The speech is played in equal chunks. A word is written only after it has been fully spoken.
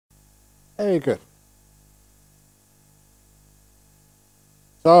Very good.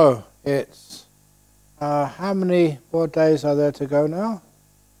 So, it's, how many more days are there to go now?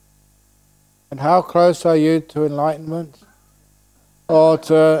 And how close are you to enlightenment? Or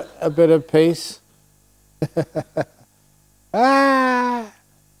to a bit of peace? Ah!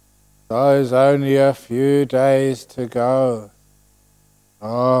 There's only a few days to go.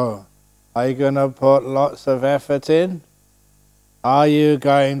 Oh, are you going to put lots of effort in? Are you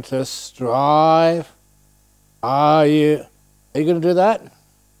going to strive? Are you going to do that?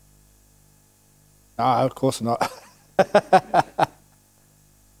 No, of course not.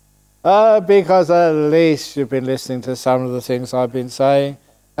 Because at least you've been listening to some of the things I've been saying.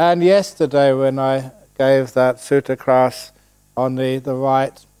 And yesterday when I gave that sutta class on the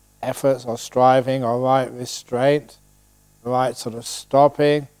right efforts or striving or right restraint, the right sort of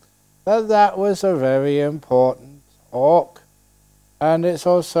stopping, that was a very important talk. And it's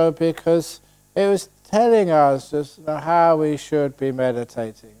also because it was telling us just how we should be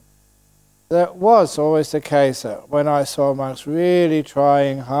meditating. That was always the case that when I saw monks really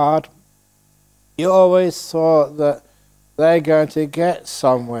trying hard, you always thought that they're going to get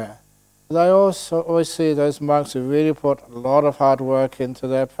somewhere. But I also always see those monks who really put a lot of hard work into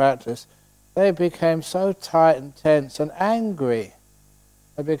their practice. They became so tight and tense and angry.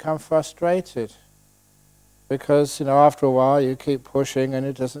 They become frustrated. Because, after a while you keep pushing and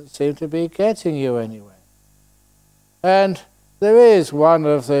it doesn't seem to be getting you anywhere. And there is one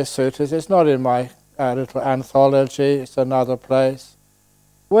of the suttas, it's not in my little anthology, it's another place,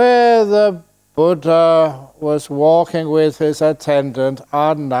 where the Buddha was walking with his attendant,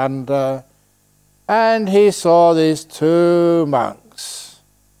 Ananda, and he saw these two monks.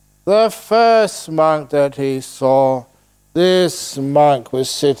 The first monk that he saw, this monk was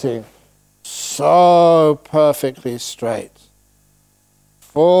sitting so perfectly straight,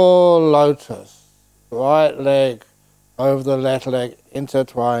 full lotus, right leg over the left leg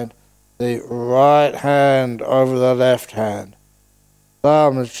intertwined, the right hand over the left hand,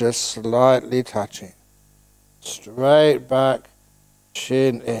 thumbs just slightly touching, straight back,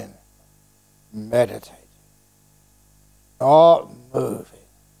 chin in, meditating, not moving.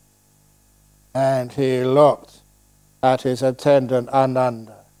 And he looked at his attendant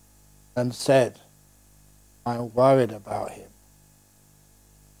Ananda and said, I'm worried about him.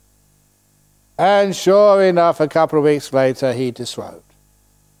 And sure enough, a couple of weeks later, he disrobed.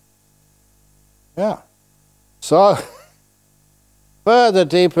 Yeah. So, further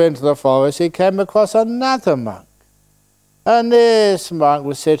deeper into the forest, he came across another monk. And this monk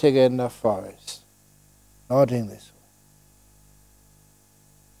was sitting in the forest, nodding this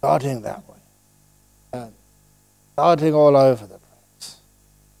way, nodding that way, and nodding all over the place.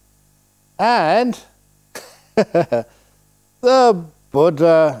 And the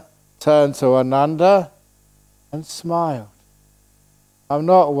Buddha turned to Ananda and smiled. I'm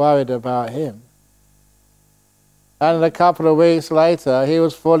not worried about him. And a couple of weeks later, he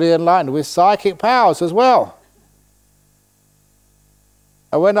was fully enlightened with psychic powers as well.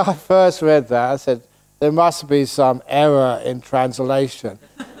 And when I first read that, I said, there must be some error in translation.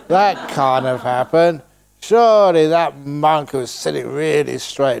 That can't have happened. Surely that monk who was sitting really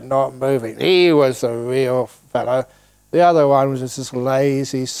straight, not moving, he was the real fellow. The other one was just this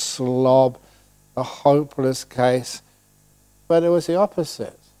lazy slob, a hopeless case. But it was the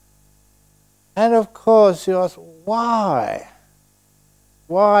opposite. And of course you ask, why?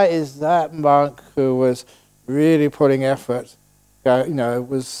 Why is that monk who was really putting effort,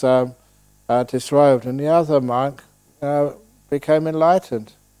 was disrobed, and the other monk became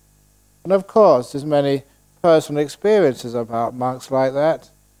enlightened? And of course there's many personal experiences about monks like that.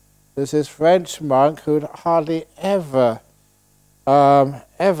 There's this French monk who'd hardly ever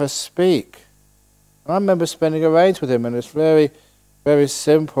speak. I remember spending a rains with him in this very, very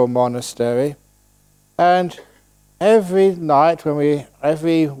simple monastery. And every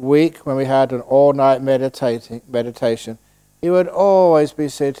week when we had an all-night meditation, he would always be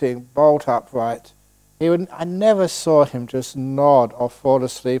sitting bolt upright. I never saw him just nod or fall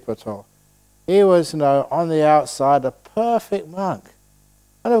asleep at all. He was, on the outside, a perfect monk.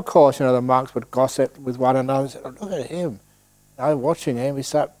 And of course, the monks would gossip with one another and say, oh, look at him. I'm watching him, he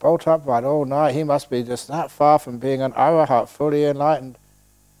sat bolt upright all night. He must be just that far from being an arahat, fully enlightened.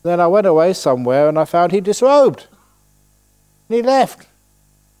 Then I went away somewhere and I found he disrobed. And he left.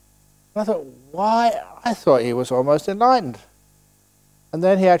 And I thought, why? I thought he was almost enlightened. And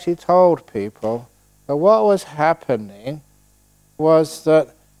then he actually told people that what was happening was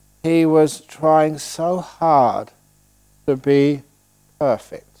that he was trying so hard to be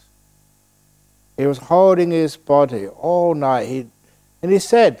perfect. He was holding his body all night. And he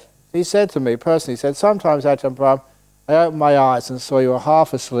said he said to me personally, he said, sometimes Ajahn Brahm, I opened my eyes and saw you were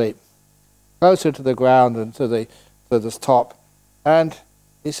half asleep, closer to the ground than to the top. And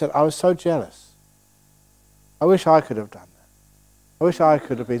he said, I was so jealous. I wish I could have done that. I wish I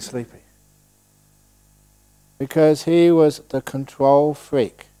could have been sleepy. Because he was the control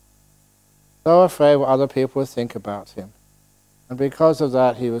freak. So afraid what other people would think about him. And because of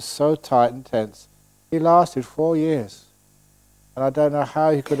that, he was so tight and tense. He lasted 4 years. And I don't know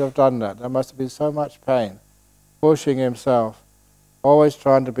how he could have done that. There must have been so much pain, pushing himself, always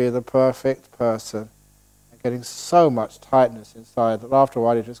trying to be the perfect person, and getting so much tightness inside that after a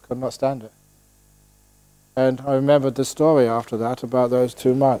while he just could not stand it. And I remembered the story after that about those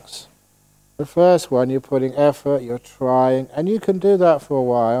 2 monks. The first one, you're putting effort, you're trying, and you can do that for a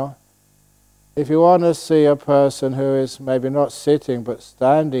while. If you want to see a person who is maybe not sitting but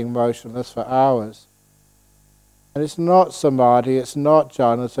standing motionless for hours, and it's not samadhi, it's not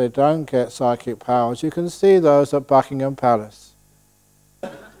jhana, so they don't get psychic powers, you can see those at Buckingham Palace. You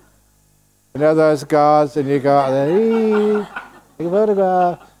know those guards, and you go out there, take a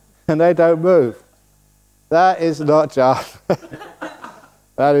photograph, and they don't move. That is not jhana.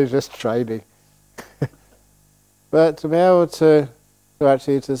 That is just training. But to be able to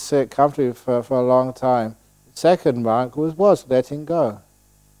actually to sit comfortably for a long time, the second monk was letting go.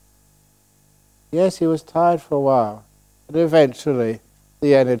 Yes, he was tired for a while, but eventually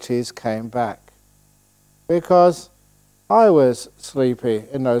the energies came back. Because I was sleepy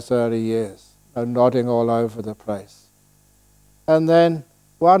in those early years, nodding all over the place. And then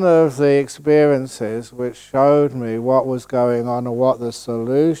one of the experiences which showed me what was going on and what the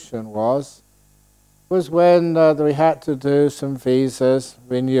solution was when we had to do some visas,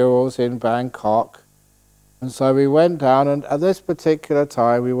 renewals in Bangkok. And so we went down, and at this particular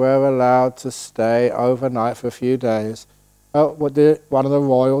time we were allowed to stay overnight for a few days at one of the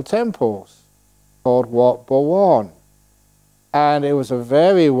royal temples called 1.Morning. And it was a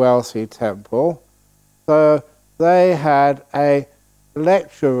very wealthy temple, so they had a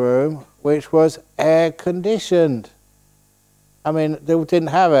lecture room which was air conditioned. I mean, they didn't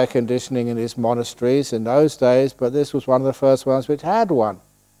have air conditioning in these monasteries in those days, but this was one of the first ones which had one.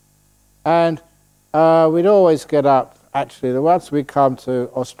 And we'd always get up, actually, once we come to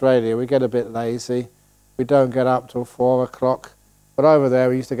Australia, we get a bit lazy. We don't get up till 4 o'clock. But over there,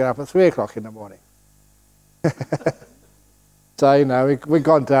 we used to get up at 3 o'clock in the morning. So, you know, we've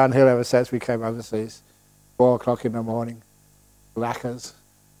gone downhill ever since we came overseas. 4 o'clock in the morning. Lackers.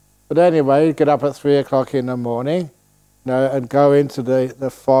 But anyway, you get up at 3 o'clock in the morning, you know, and go into the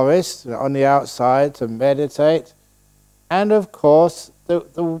forest on the outside to meditate. And of course,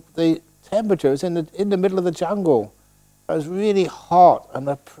 the temperature was in the middle of the jungle. It was really hot and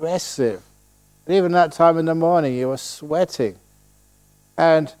oppressive. And even that time in the morning, you were sweating.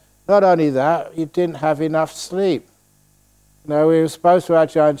 And not only that, you didn't have enough sleep. You know, we were supposed to,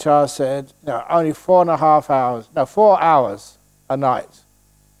 Ajahn Chah said, you know, only 4.5 hours, no, 4 hours a night.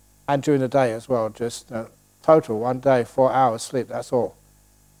 And during the day as well, just total, one day, 4 hours sleep, that's all.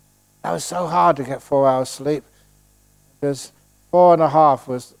 That was so hard to get 4 hours sleep, because 4.5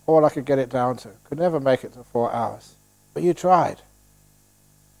 was all I could get it down to. Could never make it to 4 hours. But you tried.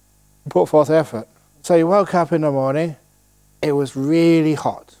 You put forth effort. So you woke up in the morning, it was really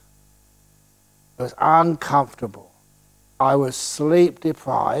hot. It was uncomfortable. I was sleep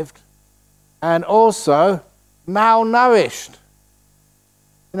deprived and also malnourished.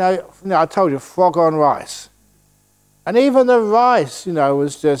 You know, I told you, frog on rice. And even the rice, you know,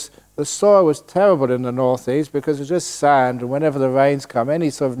 was just, the soil was terrible in the northeast because it was just sand, and whenever the rains come,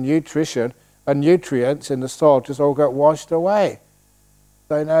 any sort of nutrition and nutrients in the soil just all got washed away.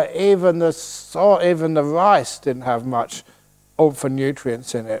 So, you know, even the soil, even the rice didn't have much oomph and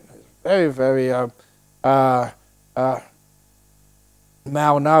nutrients in it. Very, very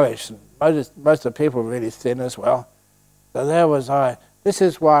malnourished. Most of the people were really thin as well. So there was I. This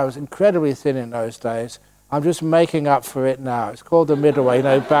is why I was incredibly thin in those days. I'm just making up for it now. It's called the middle way, you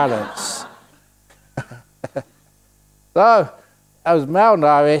know, balance. So I was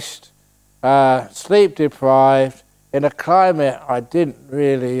malnourished, sleep deprived, in a climate I didn't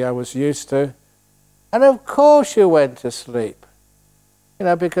really, I was used to. And of course you went to sleep. You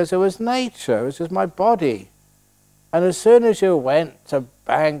know, because it was nature, it was just my body. And as soon as you went to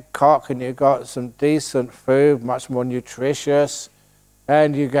Bangkok and you got some decent food, much more nutritious,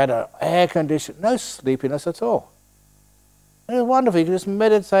 and you get an air condition, no sleepiness at all. And it was wonderful. You could just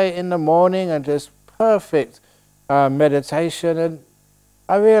meditate in the morning and just perfect meditation. And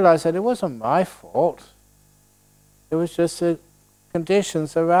I realized that it wasn't my fault. It was just the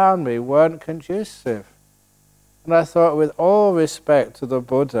conditions around me weren't conducive. And I thought, with all respect to the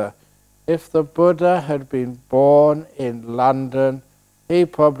Buddha, if the Buddha had been born in London, he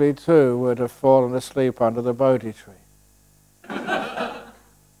probably too would have fallen asleep under the Bodhi tree.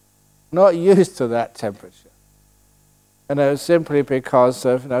 Not used to that temperature. And it was simply because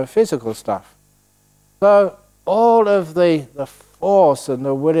of physical stuff. So all of the force and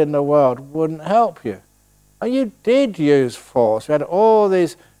the will in the world wouldn't help you. And you did use force. We had all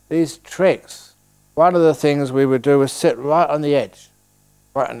these tricks. One of the things we would do was sit right on the edge.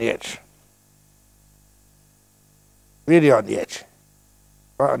 Right on the edge. Really on the edge.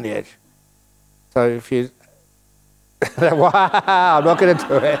 Right on the edge. So if you... wow, I'm not going to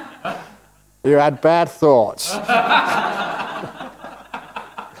do it. You had bad thoughts.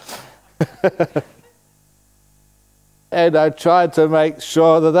 And I tried to make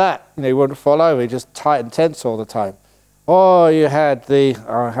sure that you wouldn't fall over. You just tight and tense all the time. Or you had the,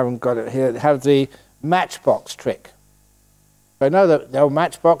 I haven't got it here, have the matchbox trick. So you know the old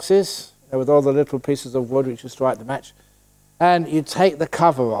matchboxes, with all the little pieces of wood which you strike the match? And you take the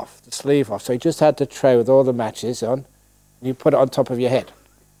cover off, the sleeve off. So you just had the tray with all the matches on, and you put it on top of your head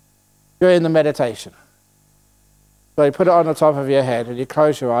during the meditation. So you put it on the top of your head and you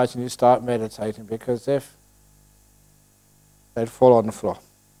close your eyes and you start meditating, because if they'd fall on the floor.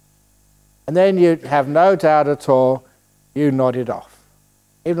 And then you'd have no doubt at all, you nodded off,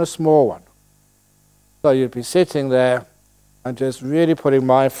 even a small one. So you'd be sitting there and just really putting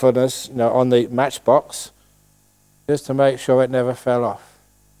mindfulness on the matchbox, just to make sure it never fell off.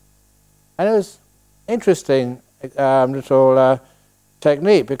 And it was interesting little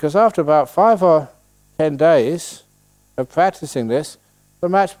technique, because after about 5 or 10 days of practicing this, the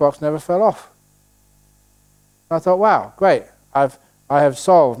matchbox never fell off. And I thought, wow, great, I have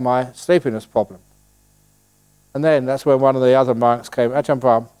solved my sleepiness problem. And then that's when one of the other monks came, Ajahn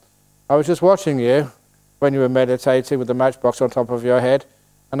Brahm, I was just watching you when you were meditating with the matchbox on top of your head,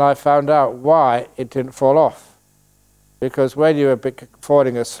 and I found out why it didn't fall off. Because when you were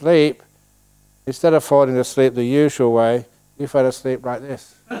falling asleep, instead of falling asleep the usual way, you fell asleep like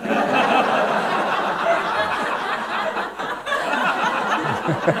this.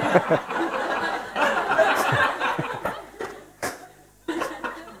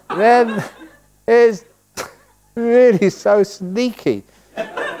 Then it's really so sneaky,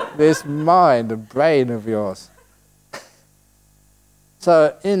 this mind and brain of yours.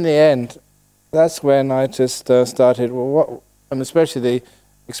 So in the end, that's when I just started, and especially the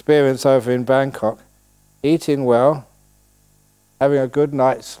experience over in Bangkok, eating well, having a good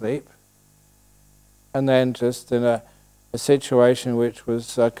night's sleep, and then just in a situation which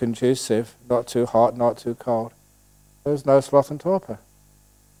was conducive, not too hot, not too cold. There was no sloth and torpor.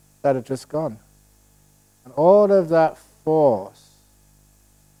 That had just gone. And all of that force,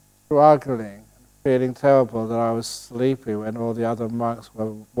 struggling, feeling terrible that I was sleepy when all the other monks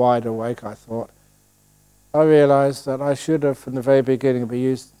were wide awake, I thought, I realized that I should have, from the very beginning,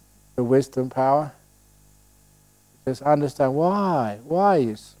 used the wisdom power. Just understand why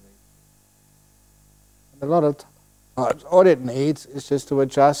you sleep. And a lot of times, all it needs is just to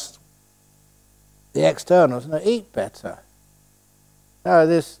adjust the externals, eat better.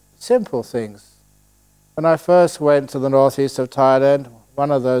 There's simple things. When I first went to the northeast of Thailand, one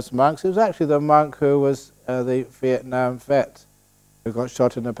of those monks, it was actually the monk who was the Vietnam vet who got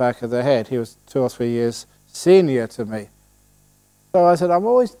shot in the back of the head. He was 2 or 3 years senior to me. So I said, I'm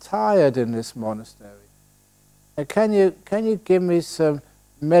always tired in this monastery. And can you give me some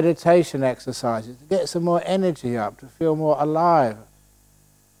meditation exercises to get some more energy up, to feel more alive?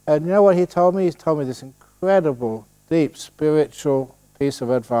 And you know what he told me? He told me this incredible, deep, spiritual piece of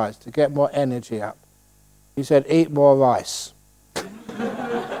advice to get more energy up. He said, eat more rice.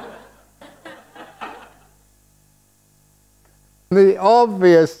 The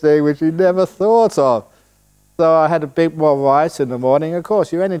obvious thing which you never thought of. So I had a bit more rice in the morning. Of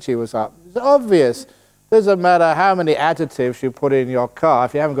course, your energy was up. It's obvious. Doesn't matter how many additives you put in your car.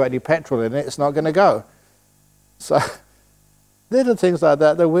 If you haven't got any petrol in it, it's not going to go. So little things like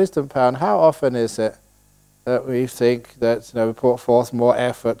that, the wisdom power. And how often is it that we think that we put forth more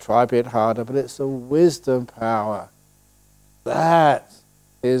effort, try a bit harder, but it's the wisdom power. That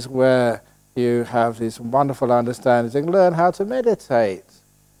is where you have these wonderful understandings and learn how to meditate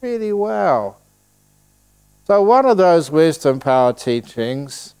really well. So one of those wisdom power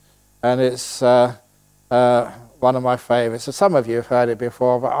teachings, and it's one of my favorites, so some of you have heard it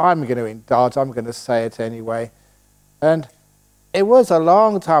before, but I'm going to indulge, I'm going to say it anyway. And it was a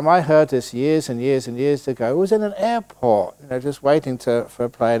long time, I heard this years and years and years ago. It was in an airport, just waiting for a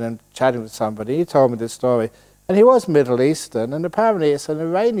plane and chatting with somebody. He told me this story. And he was Middle Eastern, and apparently it's an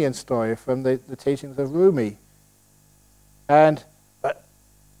Iranian story from the teachings of Rumi. And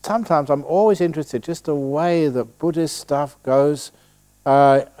sometimes I'm always interested just the way that Buddhist stuff goes,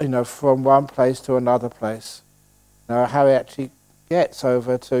 from one place to another place. How it actually gets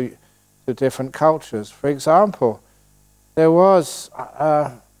over to different cultures. For example, there was,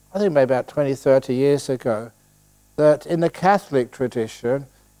 I think maybe about 20, 30 years ago, that in the Catholic tradition,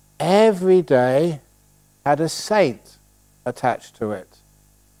 every day had a saint attached to it.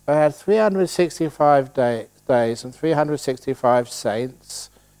 They had 365 days and 365 saints,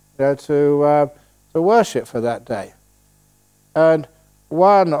 to worship for that day. And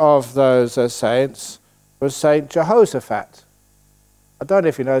one of those saints was Saint Jehoshaphat. I don't know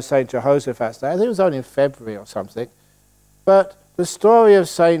if you know Saint Jehoshaphat's day. I think it was only in February or something. But the story of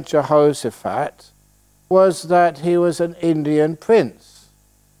Saint Jehoshaphat was that he was an Indian prince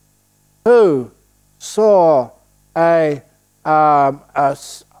who saw a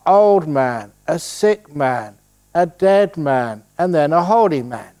old man, a sick man, a dead man, and then a holy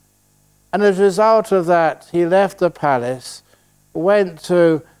man. And as a result of that, he left the palace, went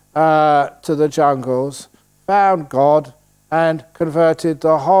to the jungles, found God, and converted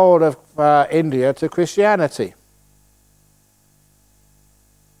the whole of India to Christianity.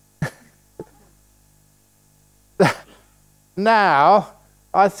 Now,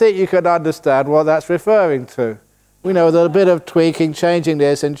 I think you can understand what that's referring to. With a bit of tweaking, changing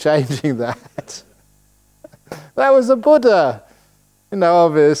this and changing that. That was the Buddha,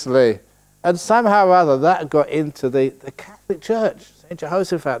 obviously. And somehow or other that got into the Catholic Church. Saint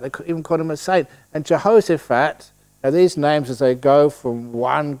Jehoshaphat, they could even call him a saint. And Jehoshaphat, these names as they go from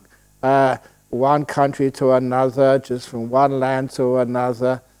one country to another, just from one land to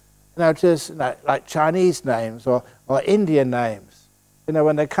another, like Chinese names or Indian names.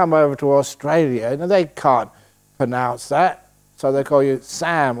 When they come over to Australia, they can't pronounce that, so they call you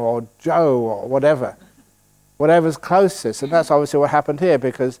Sam or Joe or whatever's closest. And that's obviously what happened here,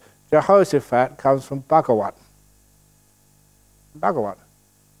 because Jehoshaphat comes from Bhagawan. Bhagawan.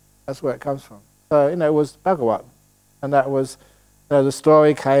 That's where it comes from. So, it was Bhagawan. And that was, the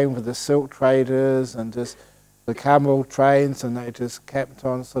story came with the silk traders and just the camel trains, and they just kept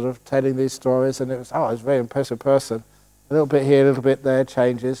on sort of telling these stories, and it was a very impressive person. A little bit here, a little bit there,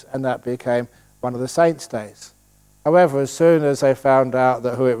 changes, and that became one of the saints' days. However, as soon as they found out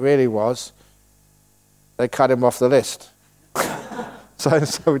that who it really was, they cut him off the list.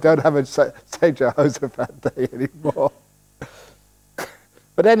 So we don't have a Saint Jehoshaphat Day anymore.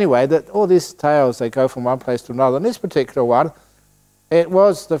 But anyway, all these tales, they go from one place to another. And this particular one, it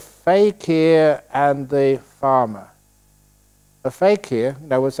was the fakir and the farmer. The fakir,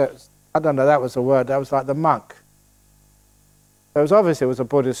 I don't know, that was the word, that was like the monk. So it was obviously it was a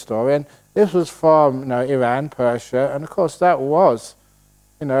Buddhist story, and this was from Iran, Persia, and of course that was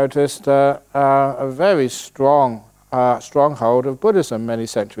just a very strong stronghold of Buddhism many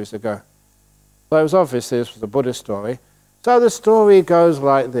centuries ago. So it was obviously this was a Buddhist story. So the story goes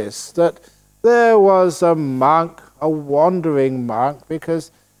like this, that there was a monk, a wandering monk,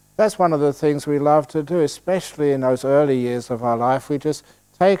 because that's one of the things we love to do, especially in those early years of our life. We just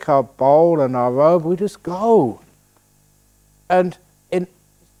take our bowl and our robe, we just go. And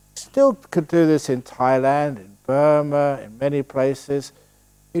still could do this in Thailand, in Burma, in many places.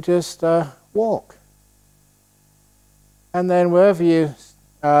 You just walk. And then wherever you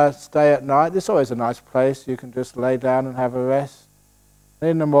stay at night, there's always a nice place. You can just lay down and have a rest. And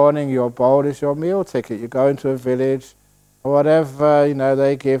in the morning, your bowl is your meal ticket. You go into a village, or whatever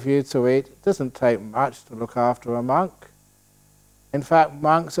they give you to eat. It doesn't take much to look after a monk. In fact,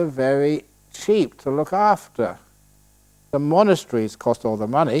 monks are very cheap to look after. The monasteries cost all the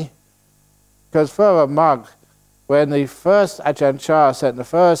money, because for a monk, when the first Ajahn sent the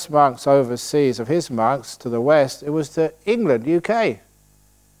first monks overseas of his monks to the West, it was to England, UK.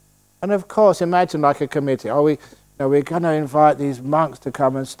 And of course, imagine like a committee. We're going to invite these monks to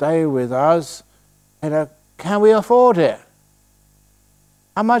come and stay with us. Can we afford it?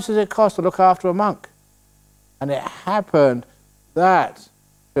 How much does it cost to look after a monk? And it happened that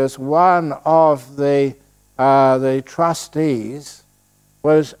just one of the trustees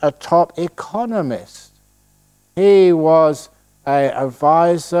was a top economist. He was an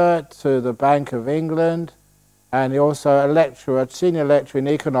advisor to the Bank of England, and he also a senior lecturer in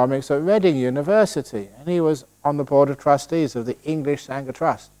economics at Reading University. And he was on the board of trustees of the English Sangha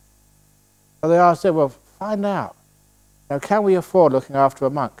Trust. So they asked him, well, find out. Can we afford looking after a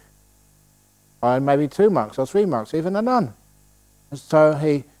monk? Or maybe 2 monks or 3 monks, even a nun. And so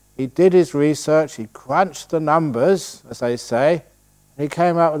he did his research, he crunched the numbers, as they say, and he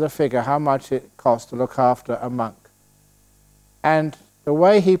came up with a figure how much it cost to look after a monk. And the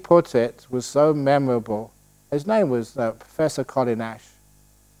way he put it was so memorable. His name was Professor Colin Ash.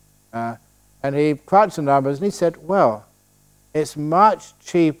 And he crunched the numbers and he said, well, it's much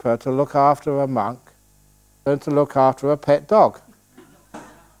cheaper to look after a monk than to look after a pet dog.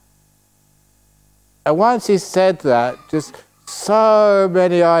 And once he said that, just so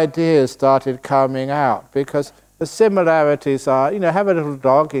many ideas started coming out, because the similarities are, have a little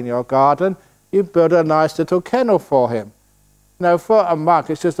dog in your garden, you build a nice little kennel for him. For a monk,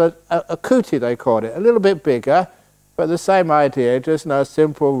 it's just a kuti, they call it, a little bit bigger, but the same idea, just a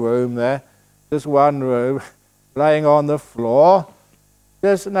simple room there, just one room, laying on the floor.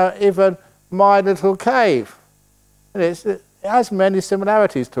 There's even my little cave. And it has many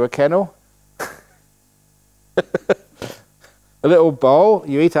similarities to a kennel. A little bowl,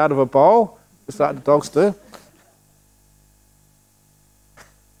 you eat out of a bowl, just like the dogs do.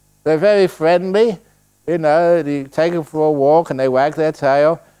 They're very friendly, you take them for a walk and they wag their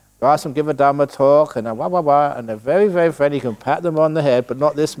tail, you ask them to give a Dhamma talk, and wah, wah, wah, and they're very, very friendly. You can pat them on the head, but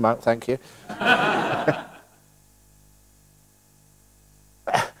not this monk, thank you.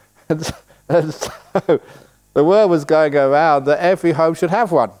 and so the word was going around that every home should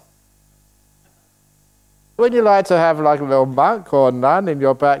have one. Wouldn't you like to have like a little monk or nun in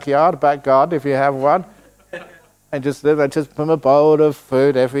your backyard, back garden, if you have one? And just live and just put him a bowl of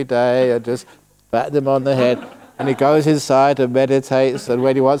food every day and just pat them on the head. And he goes inside and meditates, and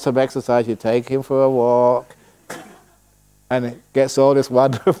when he wants some exercise, you take him for a walk. And it gets all this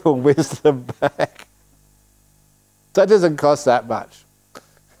wonderful wisdom back. So it doesn't cost that much.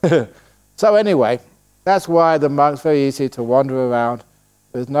 So anyway, that's why the monk's very easy to wander around.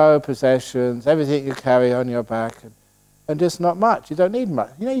 There's no possessions, everything you carry on your back, and just not much. You don't need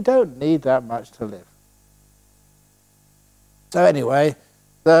much. You don't need that much to live. So anyway,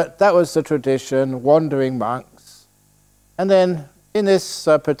 that was the tradition, wandering monks. And then in this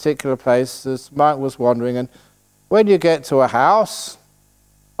particular place, this monk was wandering, and when you get to a house,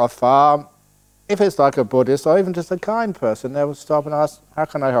 a farm, if it's like a Buddhist or even just a kind person, they will stop and ask, how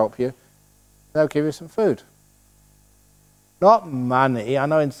can I help you? They'll give you some food. Not money. I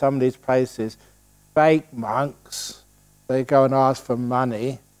know in some of these places, fake monks, they go and ask for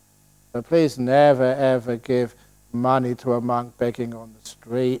money. So please never ever give money to a monk begging on the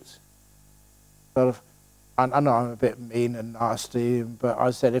street. I know I'm a bit mean and nasty, but I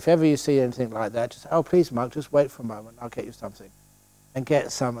said, if ever you see anything like that, just, oh please monk, just wait for a moment, I'll get you something. And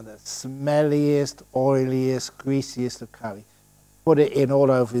get some of the smelliest, oiliest, greasiest of curry. Put it in all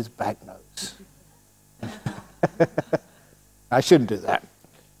over his banknotes. I shouldn't do that.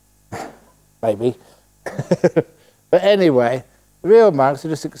 Maybe. But anyway, the real monks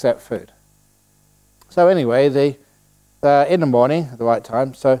just accept food. So anyway, in the morning, at the right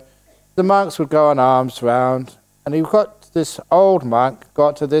time, so the monks would go on alms round, and he got this old monk,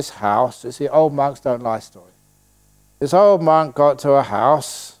 got to this house. You see, old monks don't lie story. This old monk got to a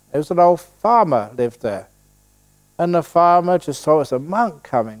house. There was an old farmer lived there. And the farmer just saw it was a monk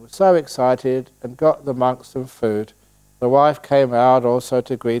coming, was so excited, and got the monk some food. The wife came out also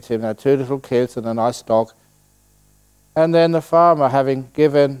to greet him. They had 2 little kids and a nice dog. And then the farmer, having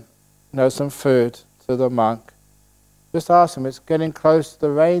given some food to the monk, just asked him, it's getting close to the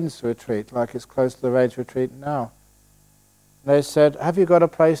rains retreat, like it's close to the rains retreat now. And they said, have you got a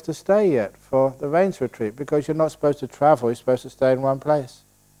place to stay yet for the rains retreat? Because you're not supposed to travel, you're supposed to stay in one place.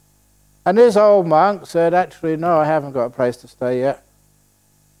 And this old monk said, actually, no, I haven't got a place to stay yet.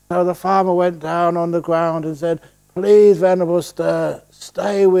 So the farmer went down on the ground and said, please, Venerable Sir,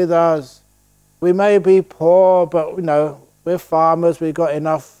 stay with us. We may be poor, but we're farmers, we've got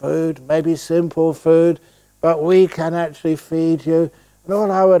enough food, maybe simple food, but we can actually feed you. And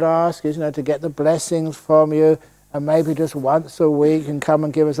all I would ask is, to get the blessings from you, and maybe just once a week and come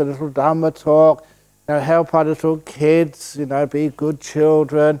and give us a little Dhamma talk, help our little kids, be good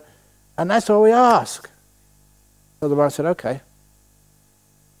children. And that's all we ask. So the monk said, okay.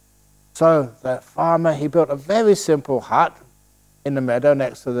 So the farmer, he built a very simple hut in the meadow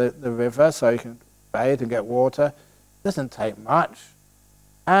next to the river so you can bathe and get water. It doesn't take much.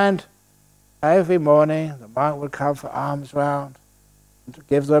 And every morning the monk would come for alms round and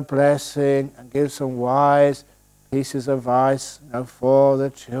give the blessing and give some wise pieces of advice for the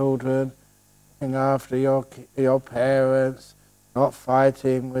children, looking after your parents, not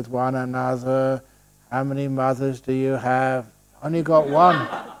fighting with one another. How many mothers do you have? Only got one.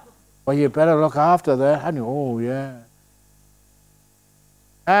 Well, you better look after that. Oh, yeah.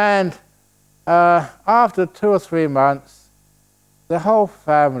 And after 2 or 3 months, the whole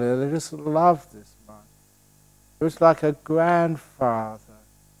family, they just loved this monk. It was like a grandfather,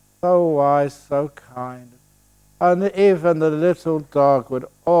 so wise, so kind. And even the little dog would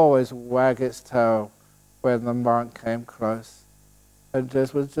always wag its tail when the monk came close. and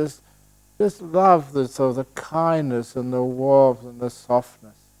just loved the sort of the kindness and the warmth and the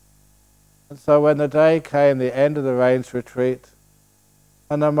softness. And so when the day came, the end of the rains retreat,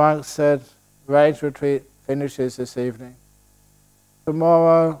 and the monk said, "Rains retreat finishes this evening.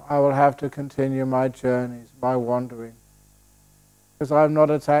 Tomorrow I will have to continue my journeys, my wandering, because I'm not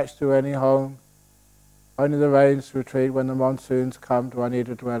attached to any home. Only the rains retreat. When the monsoons come, do I need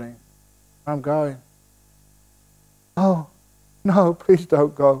a dwelling? I'm going." "Oh, no, please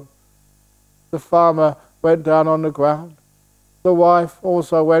don't go." The farmer went down on the ground. The wife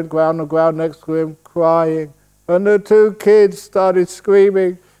also went down on the ground next to him, crying. And the two kids started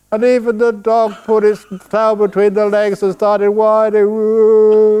screaming. And even the dog put its tail between the legs and started whining.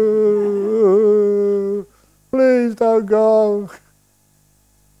 "Woo, please don't go."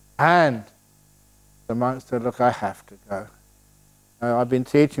 And the monk said, "Look, I have to go. I've been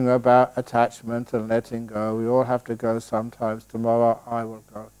teaching you about attachment and letting go. We all have to go sometimes. Tomorrow I will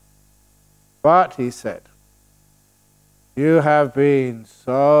go. But," he said, "you have been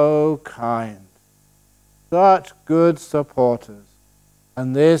so kind, such good supporters.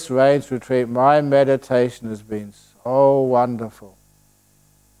 And this rains retreat, my meditation has been so wonderful.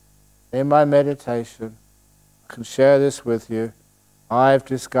 In my meditation, I can share this with you, I've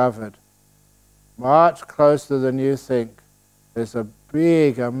discovered, much closer than you think, there's a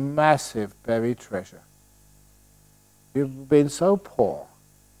big, a massive buried treasure. You've been so poor.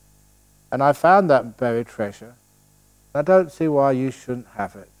 And I found that buried treasure. I don't see why you shouldn't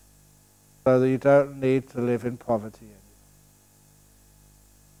have it, so that you don't need to live in poverty anymore."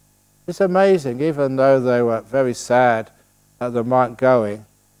 It's amazing, even though they were very sad at the monk going,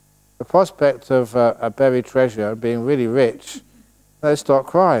 the prospect of a buried treasure and being really rich, they stopped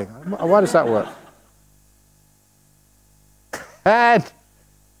crying. Why does that work? And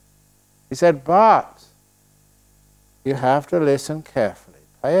he said, "But you have to listen carefully,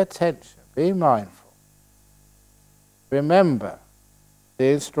 pay attention, be mindful. Remember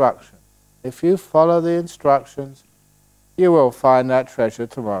the instructions. If you follow the instructions, you will find that treasure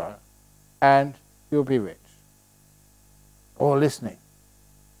tomorrow, and you'll be rich." All listening.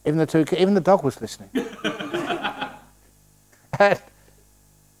 Even the dog was listening. And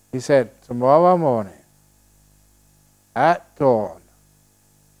he said, "Tomorrow morning, at dawn,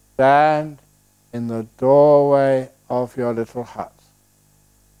 stand in the doorway of your little hut.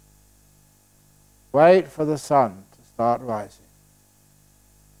 Wait for the sun to start rising.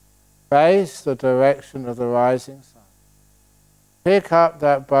 Face the direction of the rising sun. Pick up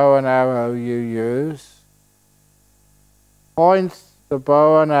that bow and arrow you use. Point the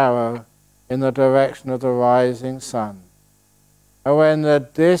bow and arrow in the direction of the rising sun. And when the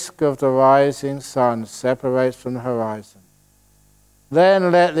disk of the rising sun separates from the horizon,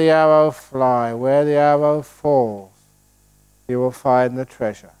 then let the arrow fly. Where the arrow falls, you will find the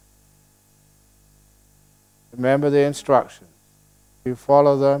treasure." Remember the instructions. If you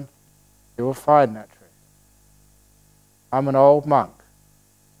follow them, you will find that treasure. I'm an old monk.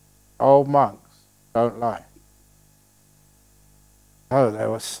 Old monks don't lie. Oh, they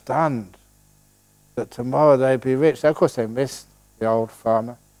were stunned that tomorrow they'd be rich. Of course, they missed the old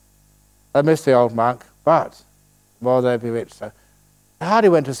farmer. They missed the old monk, but tomorrow they'd be rich. So they hardly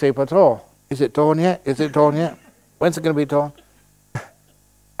went to sleep at all. Is it dawn yet? Is it dawn yet? When's it going to be dawn?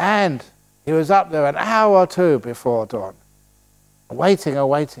 And he was up there an hour or two before dawn, waiting and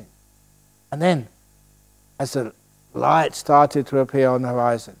waiting. And then, as the light started to appear on the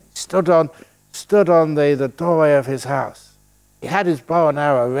horizon, he stood on the doorway of his house. He had his bow and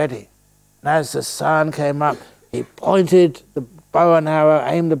arrow ready. And as the sun came up, he pointed the bow and arrow,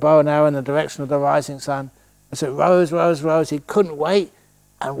 aimed the bow and arrow in the direction of the rising sun. As it rose, rose, rose, he couldn't wait.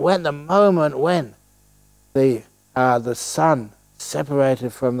 And when the moment when the sun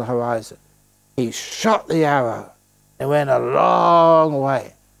separated from the horizon, he shot the arrow. It went a long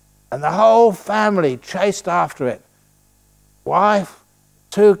way. And the whole family chased after it. Wife,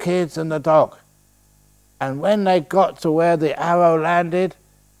 2 kids and the dog. And when they got to where the arrow landed,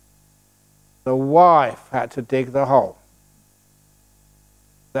 the wife had to dig the hole.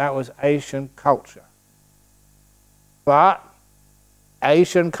 That was Asian culture. But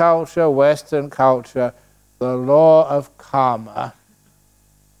Asian culture, Western culture, the law of karma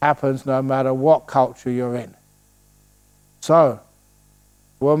happens no matter what culture you're in. So,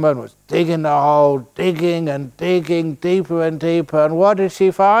 the woman was digging the hole, digging and digging deeper and deeper, and what did she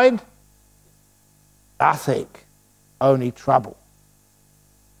find? Nothing, only trouble.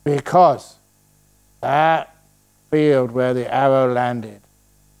 Because that field where the arrow landed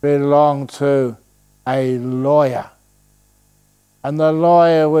belonged to a lawyer. And the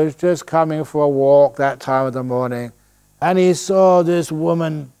lawyer was just coming for a walk that time of the morning, and he saw this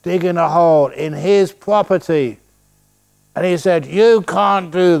woman digging a hole in his property. And he said, "You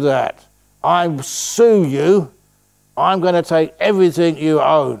can't do that. I sue you. I'm going to take everything you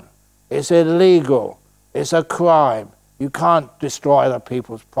own. It's illegal. It's a crime. You can't destroy other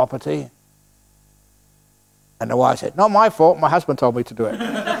people's property." And the wife said, "Not my fault. My husband told me to do it."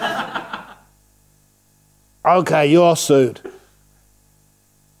 "Okay, you're sued."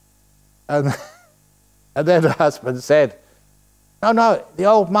 And then the husband said, No, the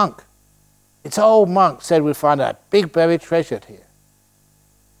old monk. It's old monk said we find a big buried treasure here."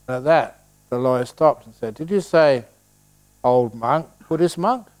 And at that, the lawyer stopped and said, "Did you say old monk, Buddhist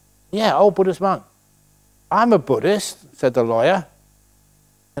monk?" "Yeah, old Buddhist monk." "I'm a Buddhist," said the lawyer.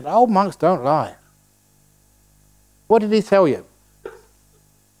 And old monks don't lie. "What did he tell you?"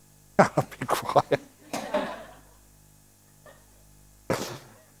 "Oh, be quiet."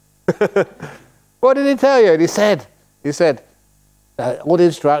 "What did he tell you?" And he said, all the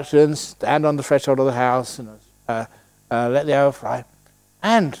instructions, stand on the threshold of the house and let the arrow fly.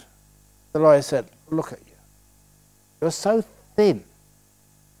 And the lawyer said, "Look at you. You're so thin.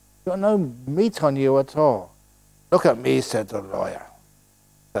 You've got no meat on you at all." "Look at me," said the lawyer.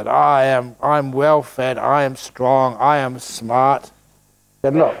 Said, I'm well fed, I am strong, I am smart.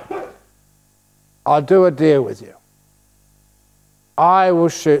 Said, "Look, I'll do a deal with you. I will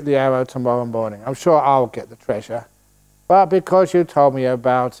shoot the arrow tomorrow morning. I'm sure I'll get the treasure. But because you told me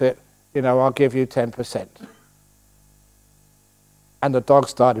about it, I'll give you 10%. And the dog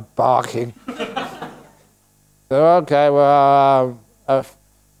started barking. So, "Okay, well,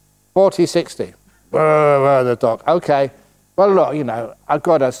 40-60. The dog. "Okay. Well, look, I've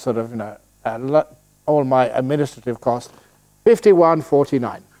got a sort of, all my administrative costs,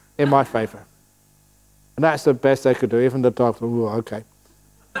 51-49 in my favour." And that's the best they could do. Even the dog, "Okay."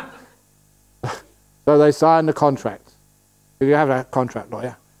 So they signed the contract. You have a contract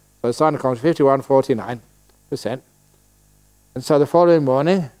lawyer. So they signed the contract, 51-49%. And so the following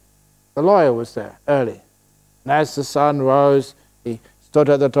morning, the lawyer was there early. And as the sun rose, he stood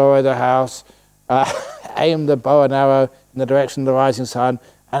at the door of the house, aimed the bow and arrow in the direction of the rising sun,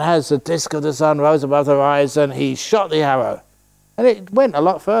 and as the disk of the sun rose above the horizon, he shot the arrow. And it went a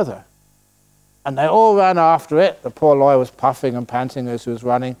lot further. And they all ran after it. The poor lawyer was puffing and panting as he was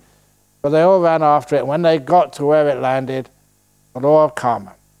running. But they all ran after it. And when they got to where it landed, the law of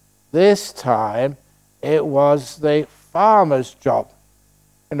karma. This time, it was the farmer's job,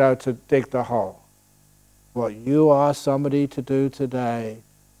 to dig the hole. What you ask somebody to do today,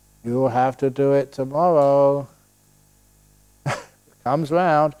 you'll have to do it tomorrow. It comes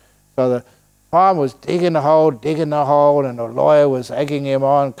round. So the farmer was digging the hole, and the lawyer was egging him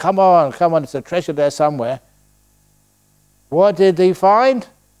on. Come on, there's a treasure there somewhere." What did he find?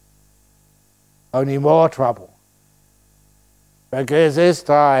 Only more trouble. Because this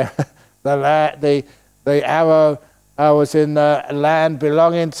time, the arrow was in the land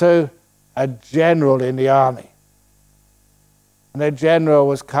belonging to a general in the army. And the general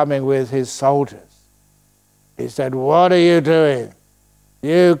was coming with his soldiers. He said, "What are you doing?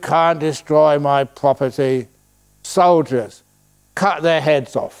 You can't destroy my property. Soldiers, cut their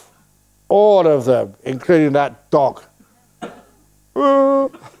heads off. All of them, including that dog."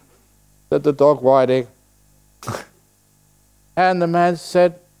 Said the dog, whining. And the man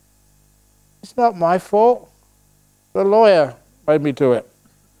said, "It's not my fault. The lawyer made me do it."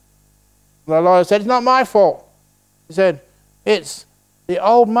 The lawyer said, "It's not my fault." He said, "It's the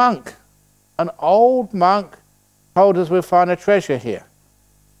old monk. An old monk told us we'll find a treasure here."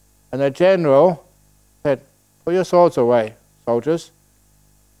 And the general said, "Put your swords away, soldiers,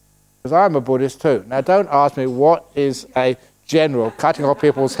 because I'm a Buddhist too." Now don't ask me what is a general cutting off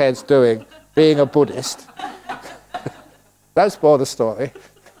people's heads doing, being a Buddhist. Don't spoil the story.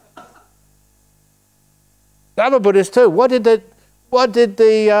 I'm a Buddhist too. What did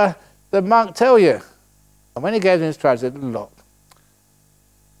the monk tell you? And when he gave him his instructions, he said, "Look,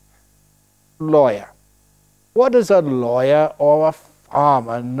 lawyer. What does a lawyer or a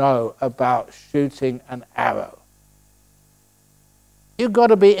farmer know about shooting an arrow? You've got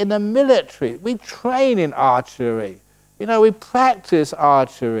to be in the military. We train in archery. We practice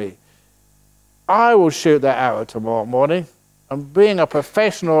archery. I will shoot that arrow tomorrow morning. And being a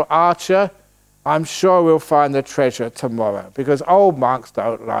professional archer, I'm sure we'll find the treasure tomorrow, because old monks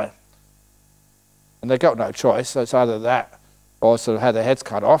don't lie." And they've got no choice. So it's either that or sort of have their heads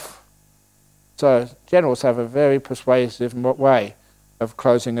cut off. So generals have a very persuasive way of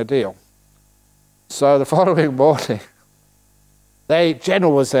closing a deal. So the following morning, the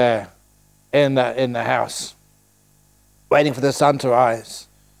general was there in the house, waiting for the sun to rise.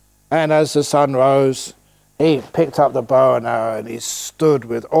 And as the sun rose, he picked up the bow and arrow and he stood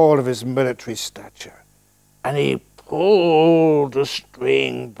with all of his military stature. And he pulled the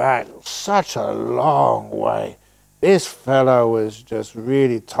string back such a long way. This fellow was just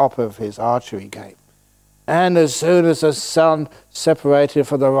really top of his archery game. And as soon as the sun separated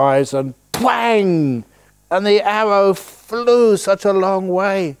from the horizon, twang! And the arrow flew such a long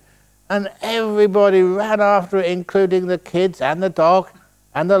way. And everybody ran after it, including the kids and the dog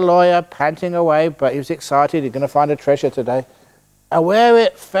and the lawyer, panting away, but he was excited. He's going to find a treasure today. And where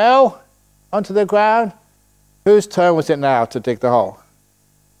it fell onto the ground, whose turn was it now to dig the hole?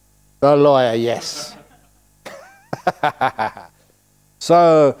 The lawyer, yes.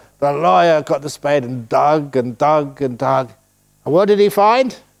 So the lawyer got the spade and dug and dug and dug. And what did he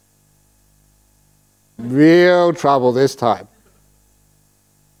find? Real trouble this time.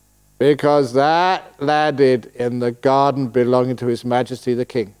 Because that landed in the garden belonging to His Majesty the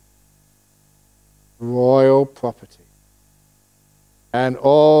King. Royal property. And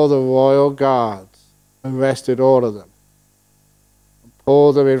all the royal guards arrested all of them and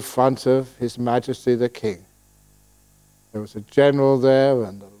pulled them in front of His Majesty the King. There was a general there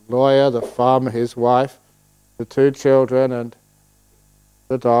and the lawyer, the farmer, his wife, the 2 children and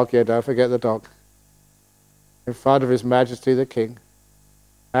the dog. Yeah, don't forget the dog. In front of His Majesty the King.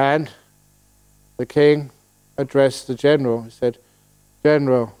 And the king addressed the general. He said,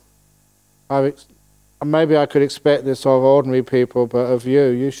 "General, maybe I could expect this of ordinary people, but of you,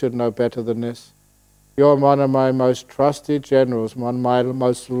 you should know better than this. You're one of my most trusted generals, one of my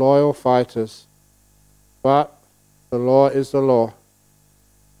most loyal fighters. But the law is the law.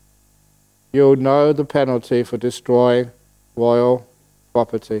 You'll know the penalty for destroying royal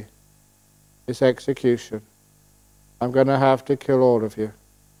property. It's execution. I'm going to have to kill all of you.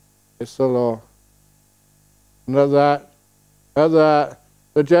 It's the law." And at that,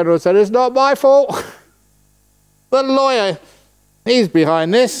 the general said, "It's not my fault. The lawyer, he's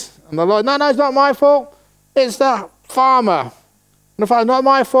behind this." And the lawyer, "No, it's not my fault. It's the farmer." And the farmer, "Not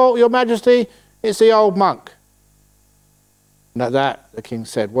my fault, Your Majesty. It's the old monk." And at that, the king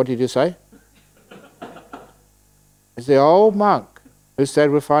said, "What did you say?" "It's the old monk who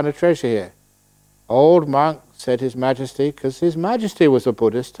said we'll find a treasure here." "Old monk," said His Majesty, because His Majesty was a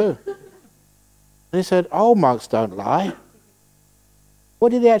Buddhist too. And he said, "Old monks don't lie." What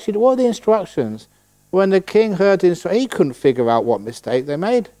did he actually do? What were the instructions? When the king heard the instructions, he couldn't figure out what mistake they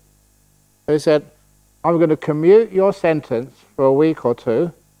made. So he said, "I'm going to commute your sentence for a week or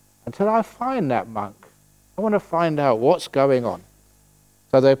 2 until I find that monk. I want to find out what's going on."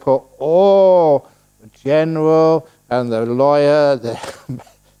 So they put all the general and the lawyer, the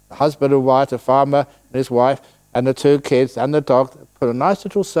husband and wife, the farmer and his wife, and the 2 kids and the dog, put a nice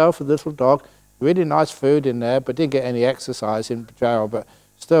little cell for the little dog, really nice food in there, but didn't get any exercise in jail, but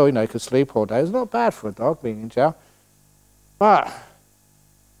still, you could sleep all day. It's not bad for a dog being in jail. But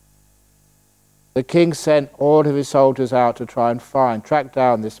the king sent all of his soldiers out to try and track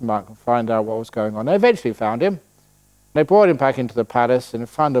down this monk and find out what was going on. They eventually found him. They brought him back into the palace, and in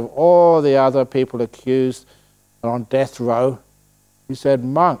front of all the other people accused and on death row, he said,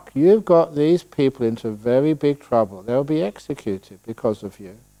 "Monk, you've got these people into very big trouble. They'll be executed because of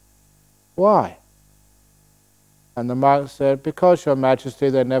you. Why?" And the monk said, "Because, Your Majesty,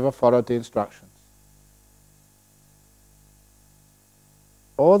 they never followed the instructions.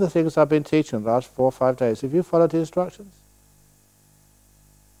 All the things I've been teaching the last 4 or 5 days, have you followed the instructions?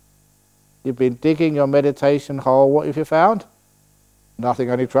 You've been digging your meditation hole. What have you found? Nothing,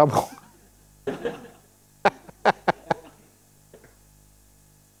 only trouble."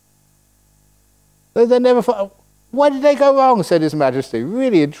 They never followed. "Why did they go wrong?" said His Majesty,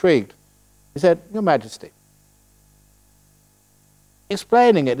 really intrigued. He said, "Your Majesty,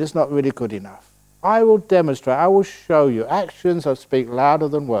 explaining it is not really good enough. I will demonstrate, I will show you. Actions will speak louder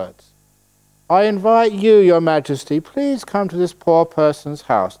than words. I invite you, Your Majesty, please come to this poor person's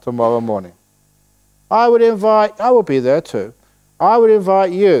house tomorrow morning. I will be there too. I would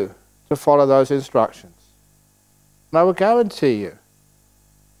invite you to follow those instructions. And I will guarantee you,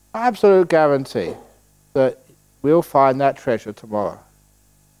 absolute guarantee, that we'll find that treasure tomorrow.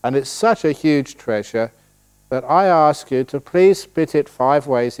 And it's such a huge treasure that I ask you to please split it 5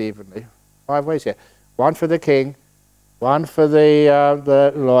 ways evenly." 5 ways here. 1 for the king, 1 for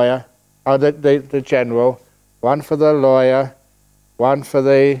the lawyer, the general, 1 for the lawyer, 1 for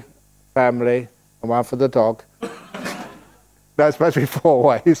the family, and 1 for the dog. That's supposed to be 4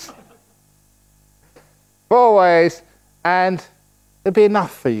 ways. 4 ways, and it'll be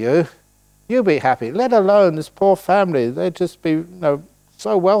enough for you. You'll be happy. Let alone this poor family. They'd just be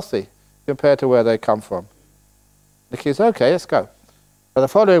so wealthy compared to where they come from. The kids, "Okay, let's go." But the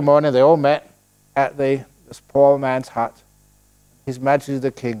following morning, they all met at the this poor man's hut. His Majesty the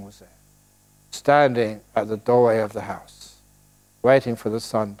King was there, standing at the doorway of the house, waiting for the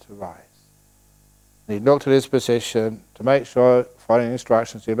sun to rise. And he looked at his position to make sure, following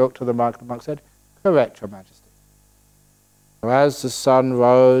instructions, he looked to the monk. The monk said, "Correct, Your Majesty." So as the sun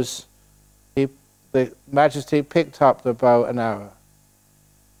rose, the Majesty picked up the bow and arrow.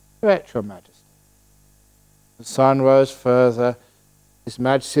 "Correct, Your Majesty." The sun rose further. His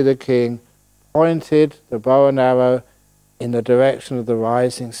Majesty the King pointed the bow and arrow in the direction of the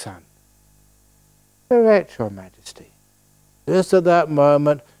rising sun. "Correct, Your Majesty." Just at that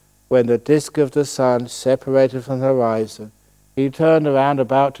moment, when the disk of the sun separated from the horizon, he turned around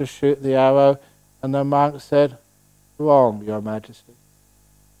about to shoot the arrow, and the monk said, "Wrong, Your Majesty.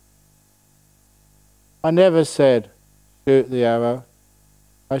 I never said shoot the arrow.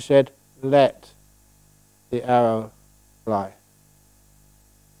 I said let the arrow fly."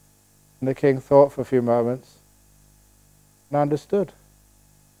 And the king thought for a few moments and understood.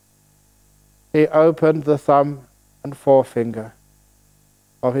 He opened the thumb and forefinger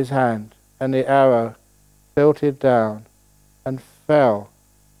of his hand, and the arrow tilted down and fell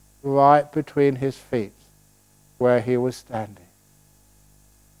right between his feet where he was standing.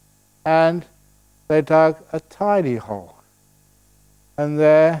 And they dug a tiny hole, and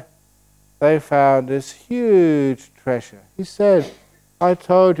there they found this huge treasure. He said, "I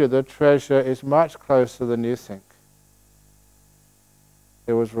told you the treasure is much closer than you think."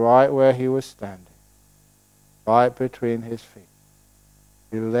 It was right where he was standing, right between his feet.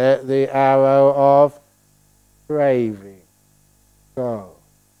 He let the arrow of craving go.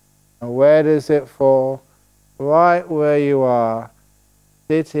 And where does it fall? Right where you are,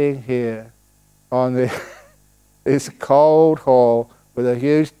 sitting here on this cold hall with a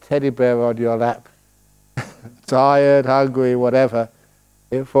huge teddy bear on your lap, tired, hungry, whatever.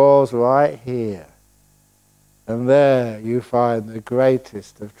 It falls right here. And there you find the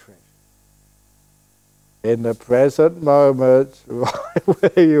greatest of treasures. In the present moment, right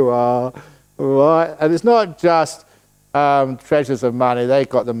where you are, right. And it's not just treasures of money, they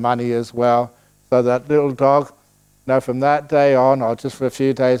got the money as well. So that little dog, from that day on, or just for a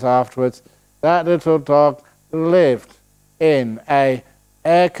few days afterwards, that little dog lived in a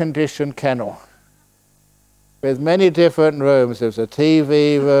air-conditioned kennel with many different rooms. There was a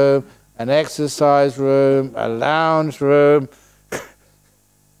TV room, an exercise room, a lounge room,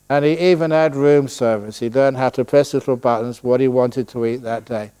 and he even had room service. He learned how to press little buttons, what he wanted to eat that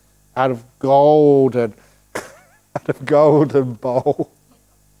day, out of golden bowl.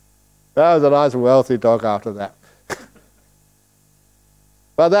 That was a nice wealthy dog after that.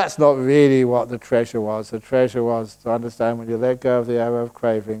 But that's not really what the treasure was. The treasure was to understand when you let go of the arrow of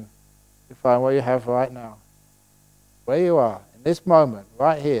craving, you find what you have right now. Where you are, in this moment,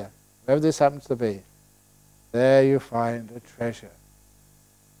 right here, wherever this happens to be, there you find a treasure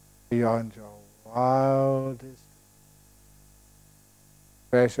beyond your wildest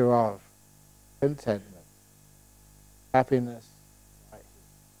treasure of contentment, happiness. Right here.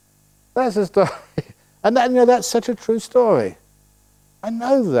 That's a story. And that's such a true story. I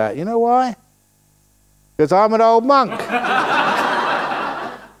know that. You know why? Because I'm an old monk.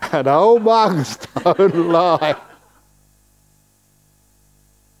 And old monks don't lie.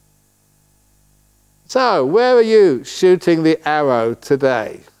 So, where are you shooting the arrow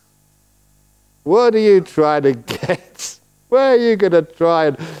today? What are you trying to get? Where are you going to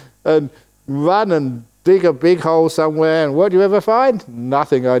try and run and dig a big hole somewhere, and what do you ever find?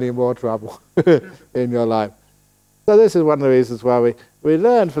 Nothing, only more trouble in your life. So this is one of the reasons why we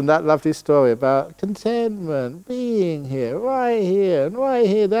learn from that lovely story about contentment, being here, and right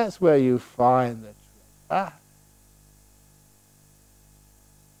here, that's where you find the truth.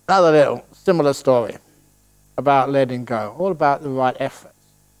 Another little similar story about letting go, all about the right efforts.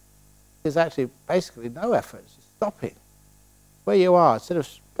 There's actually basically no effort, it's just stopping. Where you are, instead of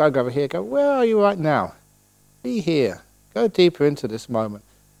going over here, go, where are you right now? Be here. Go deeper into this moment.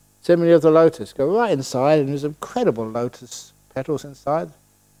 Similarly of the lotus, go right inside, and there's incredible lotus petals inside.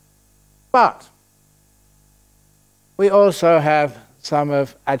 But we also have some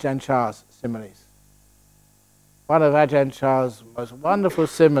of Ajahn Chah's similes. One of Ajahn Chah's most wonderful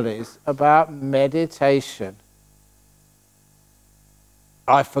similes about meditation,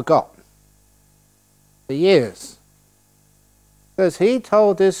 I forgot for years. Because he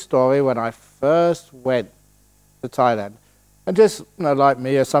told this story when I first went to Thailand. And just, like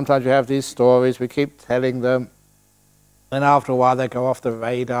me, sometimes you have these stories, we keep telling them, and after a while they go off the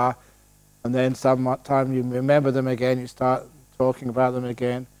radar, and then sometime you remember them again, you start talking about them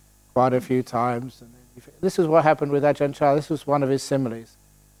again quite a few times. And then this is what happened with Ajahn Chah. This was one of his similes.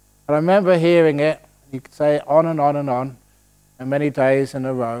 And I remember hearing it, you could say it on and on and on, and many days in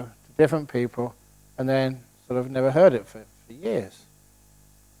a row to different people, and then sort of never heard it for years.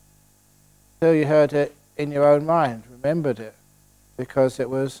 Until you heard it in your own mind, remembered it, because it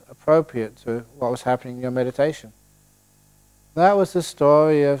was appropriate to what was happening in your meditation. That was the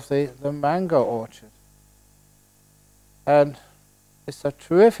story of the mango orchard. And it's a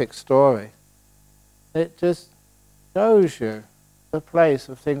terrific story. It just shows you the place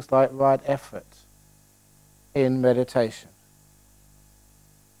of things like right effort in meditation.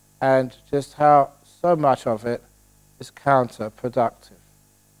 And just how so much of it is counterproductive.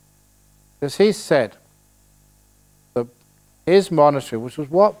 Because he said, his monastery, which was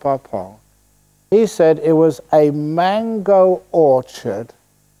Wat Pah Pong, he said it was a mango orchard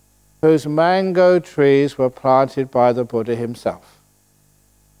whose mango trees were planted by the Buddha himself.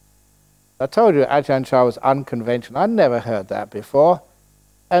 I told you Ajahn Chah was unconventional. I'd never heard that before.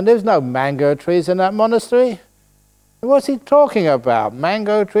 And there's no mango trees in that monastery. What's he talking about?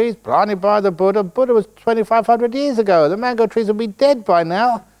 Mango trees planted by the Buddha? Buddha was 2,500 years ago. The mango trees would be dead by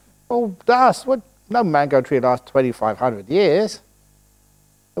now. Oh, dust. What? No mango tree lasts 2,500 years.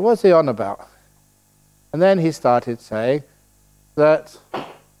 So what's he on about? And then he started saying that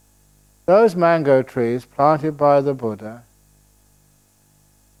those mango trees planted by the Buddha,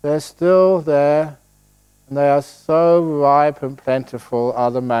 they're still there, and they are so ripe and plentiful,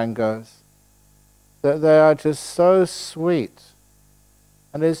 are the mangoes, that they are just so sweet.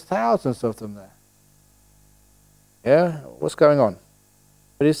 And there's thousands of them there. Yeah? What's going on?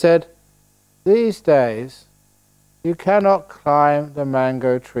 But he said, these days, you cannot climb the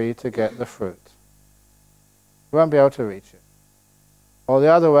mango tree to get the fruit. You won't be able to reach it. Or the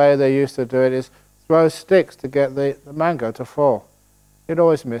other way they used to do it is throw sticks to get the mango to fall. You'd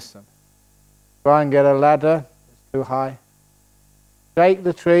always miss them. Try and get a ladder, it's too high. Shake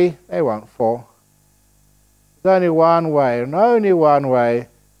the tree, they won't fall. There's only one way, and only one way,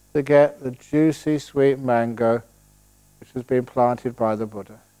 to get the juicy, sweet mango which has been planted by the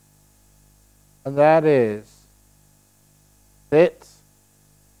Buddha. And that is, sit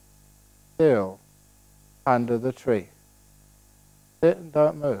still under the tree. Sit and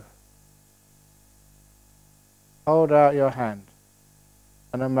don't move. Hold out your hand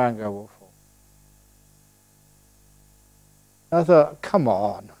and a mango will fall. I thought, come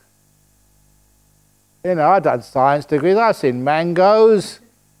on. You know, I've done science degrees, I've seen mangoes.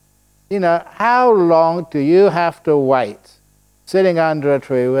 You know, how long do you have to wait sitting under a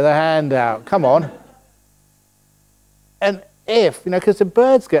tree with a hand out? Come on. And if, you know, because the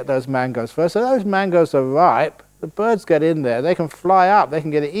birds get those mangoes first, so those mangoes are ripe, the birds get in there, they can fly up, they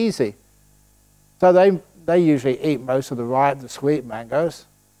can get it easy. So they usually eat most of the ripe, the sweet mangoes.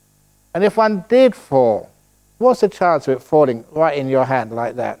 And if one did fall, what's the chance of it falling right in your hand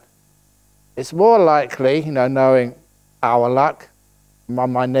like that? It's more likely, you know, knowing our luck, my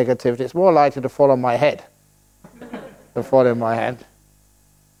negativity, it's more likely to fall on my head than fall in my hand.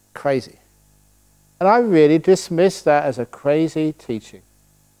 Crazy. And I really dismissed that as a crazy teaching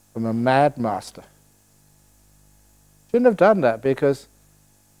from a mad master. Shouldn't have done that, because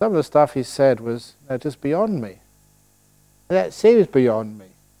some of the stuff he said was just beyond me. And that seems beyond me.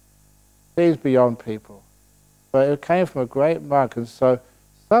 Seems beyond people. But it came from a great monk, and so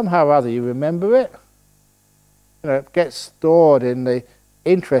somehow or other you remember it. You know, it gets stored in the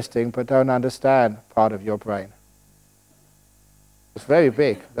interesting but don't understand part of your brain. It's very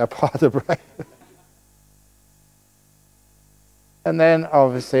big, that part of the brain. And then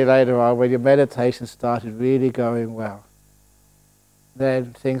obviously later on, when your meditation started really going well,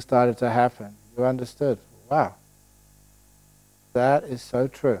 then things started to happen. You understood, wow, that is so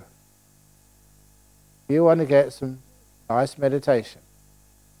true. If you want to get some nice meditation,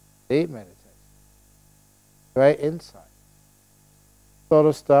 deep meditation, great insight, sort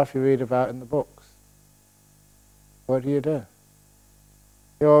of stuff you read about in the books, what do?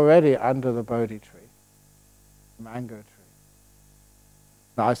 You're already under the Bodhi tree, the mango tree.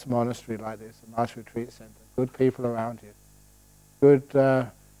 Nice monastery like this, a nice retreat center, good people around you,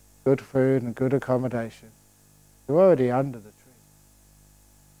 good food and good accommodation. You're already under the tree.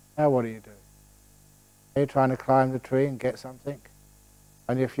 Now what are you doing? Are you trying to climb the tree and get something?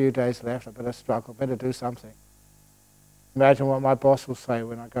 Only a few days left, I better struggle, better do something. Imagine what my boss will say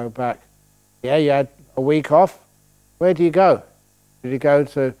when I go back. Yeah, you had a week off. Where do you go? Did you go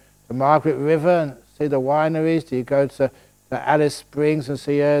to the Margaret River and see the wineries? Do you go to Alice Springs and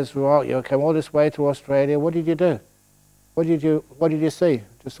see Ayers Rock? You came all this way to Australia. What did you do? What did you see?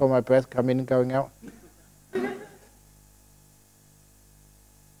 Just saw my breath coming in and going out.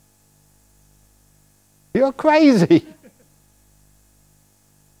 You're crazy.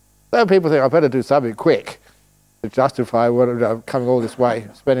 Some people think I better do something quick to justify coming all this way,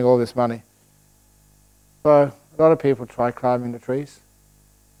 spending all this money. So a lot of people try climbing the trees.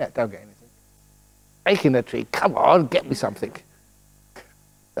 Yeah, don't get anything. Making the tree, come on, get me something.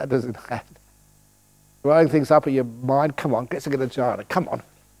 That doesn't happen. Throwing things up in your mind, come on, get to get a jhana, come on. It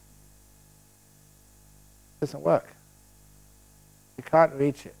doesn't work. You can't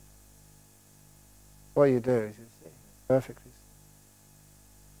reach it. What you do is you see perfectly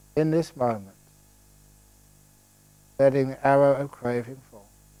in this moment, letting the arrow of craving fall,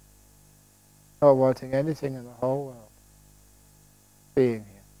 not wanting anything in the whole world, being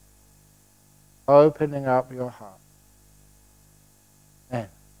here, opening up your heart. Then,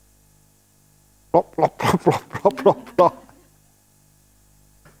 plop, plop, plop, plop, plop, plop, plop.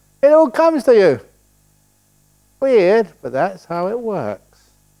 It all comes to you. Weird, but that's how it works.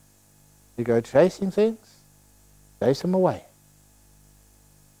 You go chasing things, chase them away.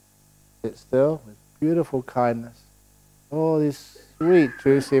 Sit still with beautiful kindness. All these sweet,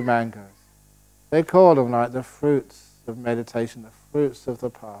 juicy mangoes. They call them like the fruits of meditation, the fruits of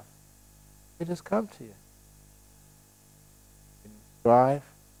the path. They just come to you. When you strive,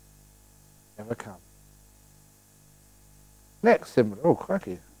 never come. Next simile, oh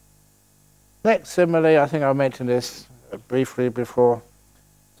crikey. Next simile, I think I mentioned this briefly before.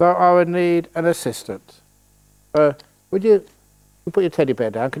 So I would need an assistant. Would you put your teddy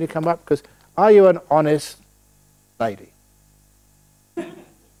bear down? Can you come up? Because are you an honest lady?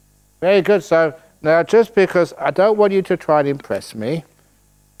 Very good. So now, just because I don't want you to try and impress me,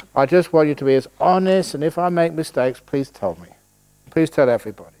 I just want you to be as honest. And if I make mistakes, please tell me. Please tell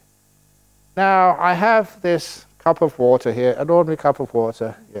everybody. Now I have this cup of water here, an ordinary cup of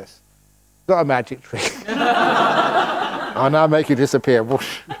water. Yes. Not a magic trick. I'll now make you disappear.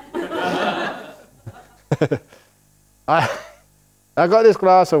 Whoosh. I got this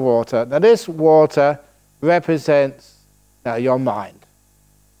glass of water. Now this water represents your mind.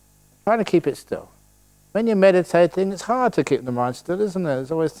 Trying to keep it still. When you're meditating, it's hard to keep the mind still, isn't it?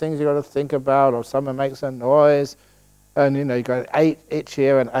 There's always things you've got to think about, or someone makes a noise, and you've got an itch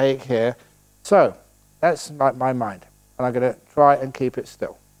here and ache here. So that's like my mind. And I'm going to try and keep it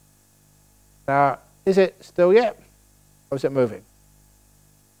still. Now, is it still yet? Or is it moving?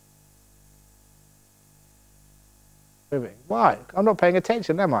 Moving. Why? I'm not paying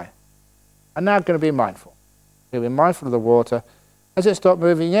attention, am I? I'm now going to be mindful. I'm going to be mindful of the water. Has it stopped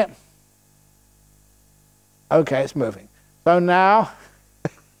moving yet? Okay, it's moving. So now,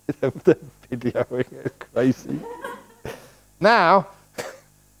 the video is crazy. Now,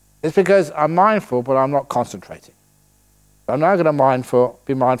 it's because I'm mindful, but I'm not concentrating. I'm now going to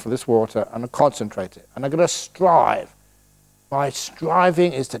be mindful of this water and concentrate it. And I'm going to strive. My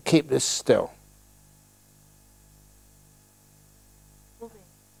striving is to keep this still.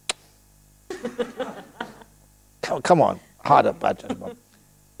 Come on, harder, Ajahn.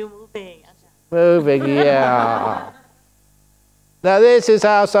 You're moving, Ajahn. Moving, yeah. Now this is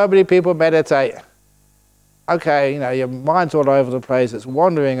how so many people meditate. Okay, your mind's all over the place, it's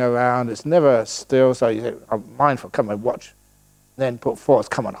wandering around, it's never still, so you say, I'm mindful, come on, watch. Then put force,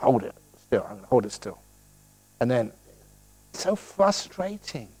 come on, hold it still, I'm going to hold it still. And then, it's so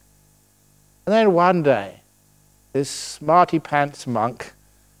frustrating. And then one day, this smarty pants monk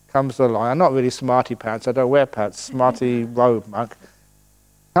comes along. I'm not really smarty pants, I don't wear pants, smarty robe monk.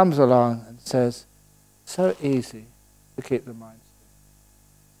 Comes along and says, so easy to keep the mind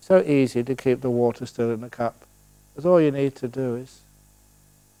still. So easy to keep the water still in the cup. Because all you need to do is,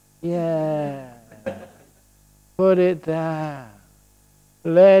 put it down.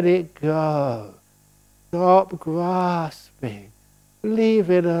 Let it go. Stop grasping. Leave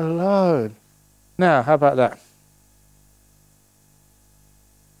it alone. Now, how about that?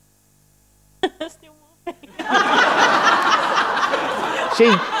 Still moving.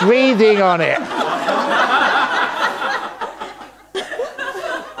 She's breathing on it.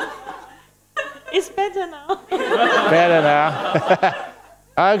 It's better now. Better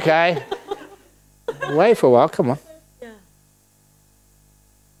now. Okay. Wait for a while, come on.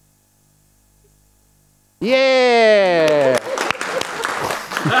 Yeah!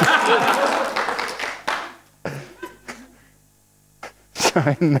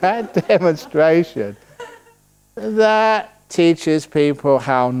 So in that demonstration, that teaches people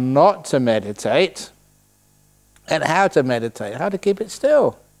how not to meditate and how to meditate, how to keep it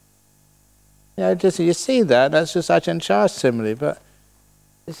still. You see that's just Ajahn Chah's simile, but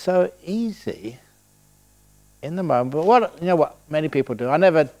it's so easy in the moment. But what many people do, I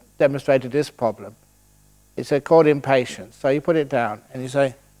never demonstrated this problem. It's called impatience. So you put it down and you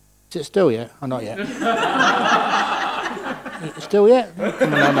say, is it still yet? Or not yet? It's still yet? No,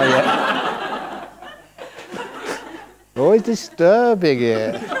 not yet. Always disturbing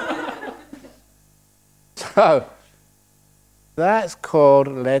it. So, that's called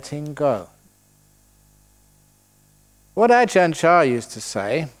letting go. What Ajahn Chah used to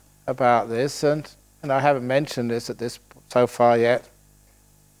say about this, and I haven't mentioned this so far yet,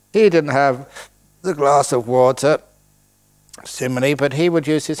 he didn't have the glass of water, simile, but he would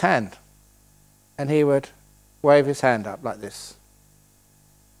use his hand. And he would wave his hand up like this.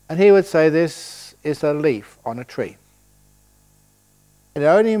 And he would say, this is a leaf on a tree. It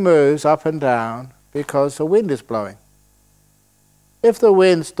only moves up and down because the wind is blowing. If the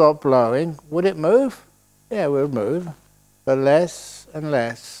wind stopped blowing, would it move? Yeah, it would move, but less and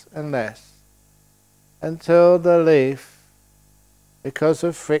less and less, until the leaf, because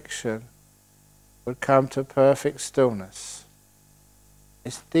of friction, would come to perfect stillness.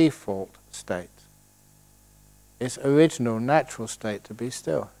 Its default state. Its original natural state to be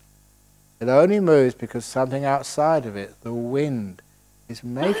still. It only moves because something outside of it, the wind, is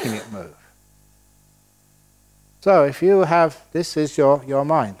making it move. So if you have, this is your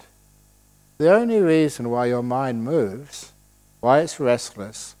mind. The only reason why your mind moves, why it's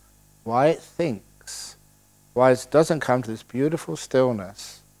restless, why it thinks, why it doesn't come to this beautiful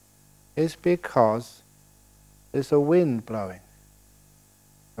stillness, is because there's a wind blowing.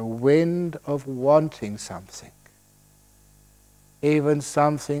 A wind of wanting something. Even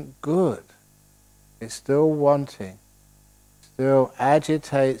something good. It's still wanting. Still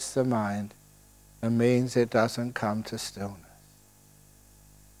agitates the mind and means it doesn't come to stillness.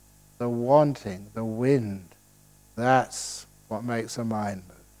 The wanting, the wind, that's what makes the mind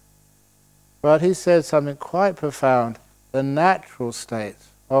move. But he said something quite profound. The natural state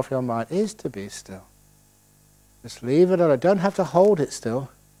of your mind is to be still. Just leave it alone. Don't have to hold it still.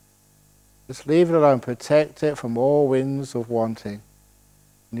 Just leave it alone. Protect it from all winds of wanting.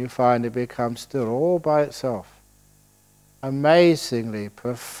 And you find it becomes still all by itself. Amazingly,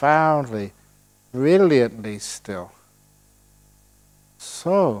 profoundly, brilliantly still.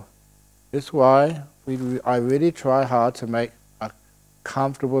 So, it's why I really try hard to make a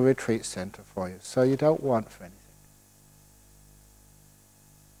comfortable retreat center for you, so you don't want for anything.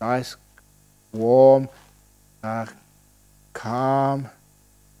 Nice, warm, calm,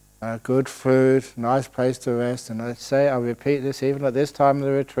 good food, nice place to rest. And I repeat this even at this time of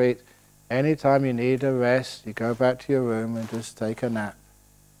the retreat, anytime you need a rest, you go back to your room and just take a nap.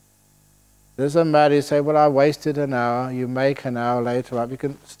 Doesn't matter, you say, well, I wasted an hour, you make an hour later up. You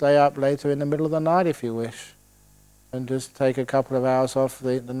can stay up later in the middle of the night if you wish, and just take a couple of hours off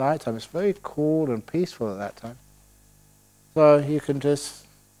the night time. It's very cool and peaceful at that time. So you can just,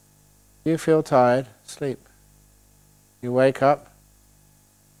 you feel tired, sleep. You wake up,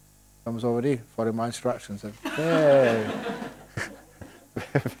 someone's already following my instructions. Very,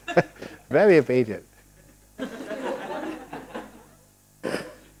 very obedient.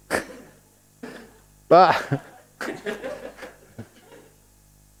 But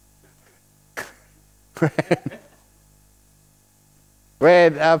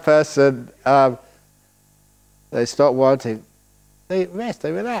when a person, they stop wanting, they rest,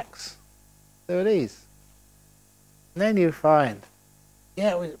 they relax, they're at ease. And then you find,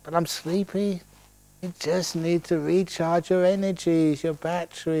 yeah, but I'm sleepy. You just need to recharge your energies, your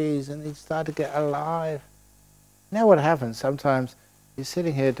batteries, and you start to get alive. You know what happens? Sometimes you're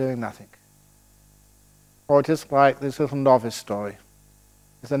sitting here doing nothing. Or just like this little novice story.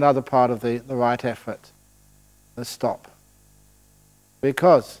 It's another part of the right effort, the stop.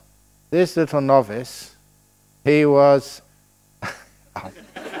 Because this little novice, he was,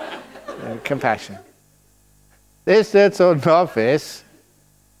 compassion. This little novice,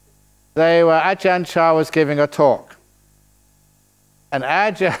 Ajahn Chah was giving a talk. And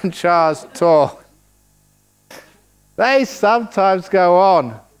Ajahn Chah's talk, they sometimes go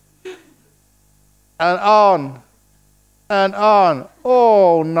on and on and on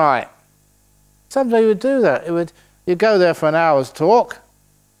all night. Sometimes you would do that. You'd go there for an hour's talk,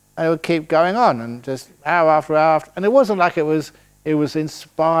 and it would keep going on, and just hour after hour and it wasn't like it was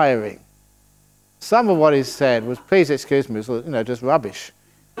inspiring. Some of what he said was, please excuse me, was, just rubbish.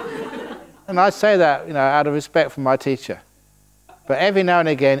 And I say that, out of respect for my teacher. But every now and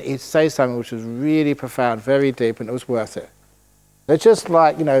again, he'd say something which was really profound, very deep, and it was worth it. They're just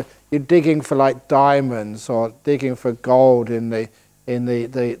like, you're digging for like diamonds or digging for gold in the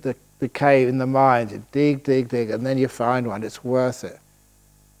cave, in the mine. You dig, dig, dig, and then you find one. It's worth it.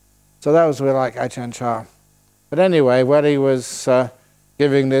 So that was really like Ajahn Chah. But anyway, when he was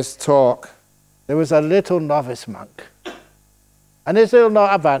giving this talk, there was a little novice monk. And this little,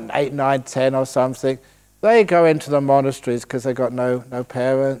 about 8, 9, 10 or something, They go into the monasteries because they've got no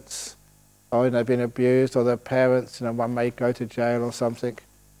parents, or they've been abused, or their parents, one may go to jail or something.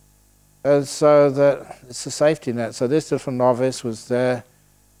 And so that it's a safety net. So this little novice was there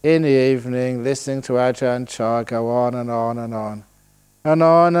in the evening, listening to Ajahn Chah go on and on and on. And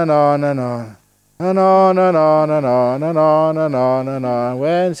on and on and on. And on and on and on and on and on and on.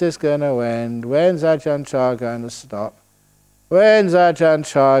 When's this going to end? When's Ajahn Chah going to stop? When's Ajahn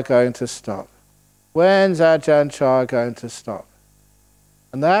Chah going to stop? When's Ajahn Chah going to stop?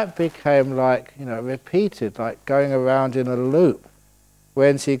 And that became like, repeated, like going around in a loop.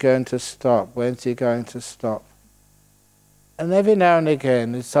 When's he going to stop? When's he going to stop? And every now and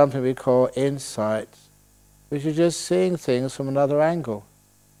again, there's something we call insight, which is just seeing things from another angle,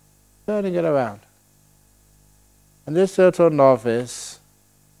 turning it around. And this little novice,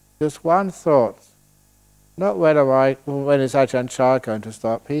 just one thought, not when is Ajahn Chah going to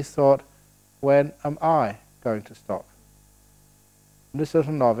stop? He thought, when am I going to stop? And this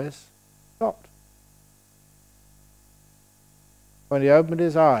little novice stopped. When he opened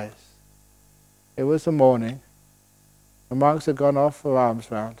his eyes, it was the morning. The monks had gone off for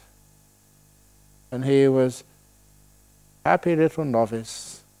alms round, and he was happy little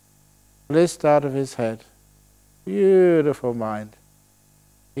novice, blissed out of his head, beautiful mind.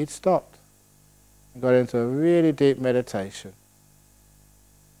 He'd stopped and got into a really deep meditation.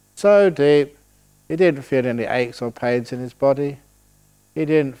 So deep, he didn't feel any aches or pains in his body. He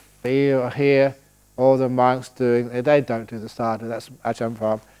didn't feel or hear all the monks doing. They don't do the sadhu. That's Ajahn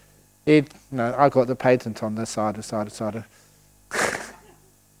Brahm. I got the patent on the sadhu.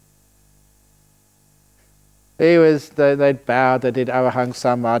 They'd bowed, they did Arahang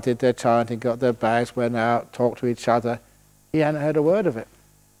Sama, did their chanting, got their bags, went out, talked to each other. He hadn't heard a word of it.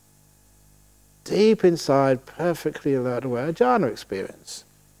 Deep inside, perfectly alert, aware, a jhana experience.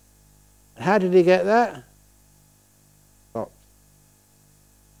 And how did he get that? Stopped.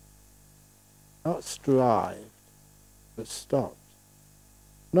 Not strived, but stopped.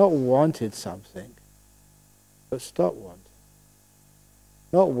 Not wanted something, but stopped wanting.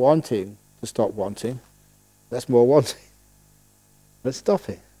 Not wanting to stop wanting, that's more wanting, but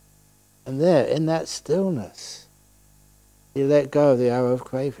stopping. And there, in that stillness, he let go of the arrow of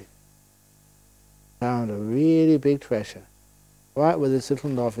craving. Found a really big treasure, right where this little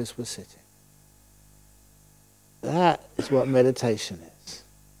novice was sitting. That is what meditation is.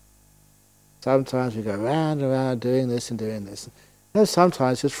 Sometimes we go round and round doing this and doing this.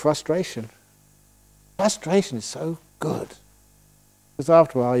 Sometimes it's frustration. Frustration is so good. Because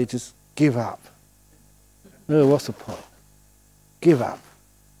after a while you just give up. No, what's the point? Give up.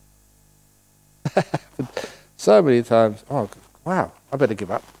 So many times, oh wow, I better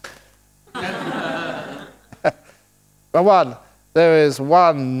give up. But there is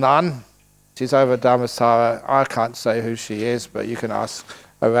one nun, she's over Dhammasara. I can't say who she is, but you can ask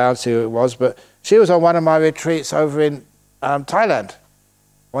around, see who it was. But she was on one of my retreats over in Thailand,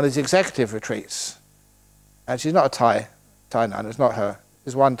 one of these executive retreats. And she's not a Thai nun, it's not her.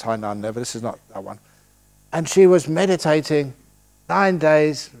 There's one Thai nun there, but this is not that one. And she was meditating 9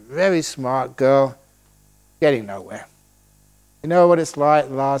 days, very smart girl, getting nowhere. You know what it's like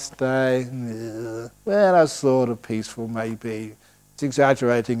last day? Well, I was sort of peaceful maybe. It's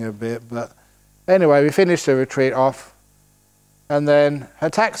exaggerating a bit, but anyway, we finished the retreat off. And then her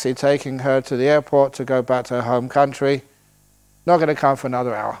taxi taking her to the airport to go back to her home country, not going to come for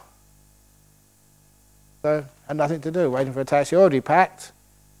another hour. So, had nothing to do, waiting for a taxi, already packed.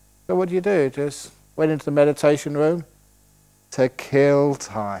 So what do? Just went into the meditation room to kill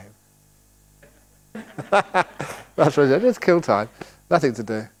time. That's what I said, just kill time, nothing to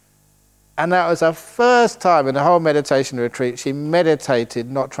do. And that was her first time in the whole meditation retreat, she meditated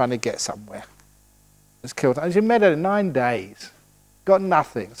not trying to get somewhere. Just kill time. And she meditated 9 days, got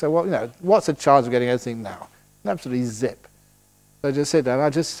nothing. So what's the chance of getting anything now? Absolutely zip. So just sit down, I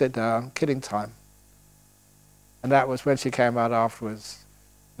just sit down, killing time. And that was when she came out afterwards.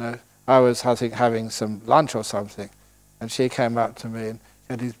 I was having some lunch or something, and she came up to me and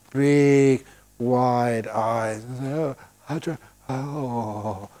she had these big, wide eyes. And said, oh, Ajahn,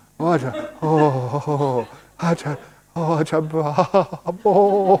 oh, Ajahn, oh, Ajahn, oh, Ajahn Brahm,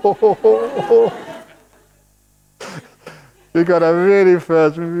 oh. She got a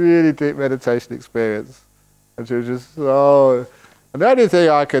really deep meditation experience. And she was just, oh. And the only thing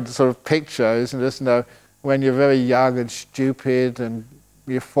I could sort of picture is just, when you're very young and stupid and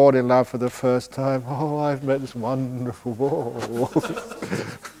you fall in love for the first time, oh, I've met this wonderful boy.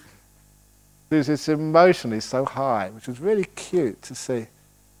 It's emotionally so high, which was really cute to see.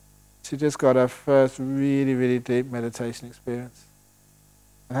 She just got her first really deep meditation experience.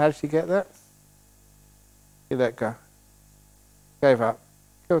 And how did she get that? You let go. Gave up.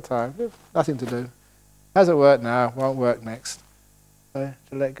 Kill time. Nothing to do. Hasn't worked now, won't work next. So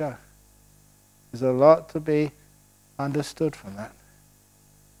to let go. There's a lot to be understood from that.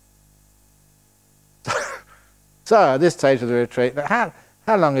 So at this stage of the retreat, how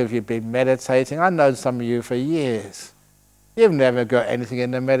long have you been meditating? I've known some of you for years. You've never got anything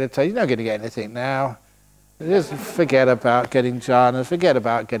in the meditation. You're not going to get anything now. Just forget about getting jhana, forget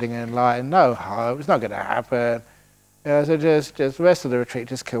about getting enlightened. No hope, it's not going to happen. You know, so just the rest of the retreat,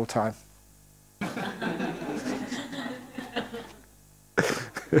 just kill time.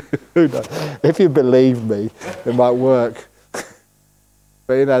 Who knows? If you believe me, it might work.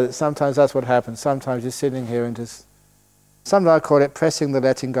 But you know, sometimes that's what happens. Sometimes you're sitting here and just, sometimes I call it pressing the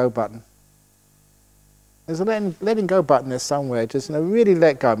letting go button. There's a letting go button there somewhere, just really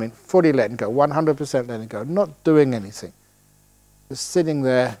let go. I mean, fully letting go, 100% letting go, not doing anything. Just sitting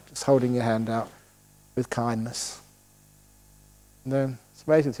there, just holding your hand out with kindness. And then it's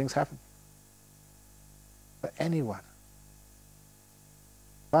amazing things happen. For anyone.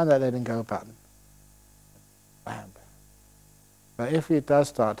 Find that letting go button. Bam. But if it does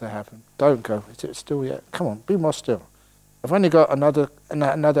start to happen, don't go. Is it still yet? Come on, be more still. I've only got another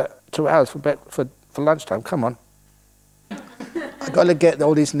 2 hours for lunchtime. Come on. I've got to get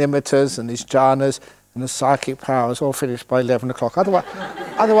all these nimittas and these jhanas and the psychic powers all finished by 11 o'clock.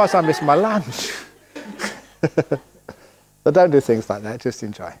 Otherwise I miss my lunch. So don't do things like that. Just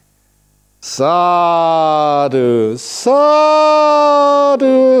enjoy. Sadhu, sadhu,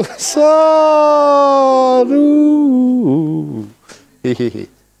 sadhu.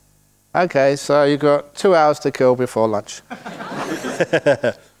 Okay, so you've got 2 hours to kill before lunch.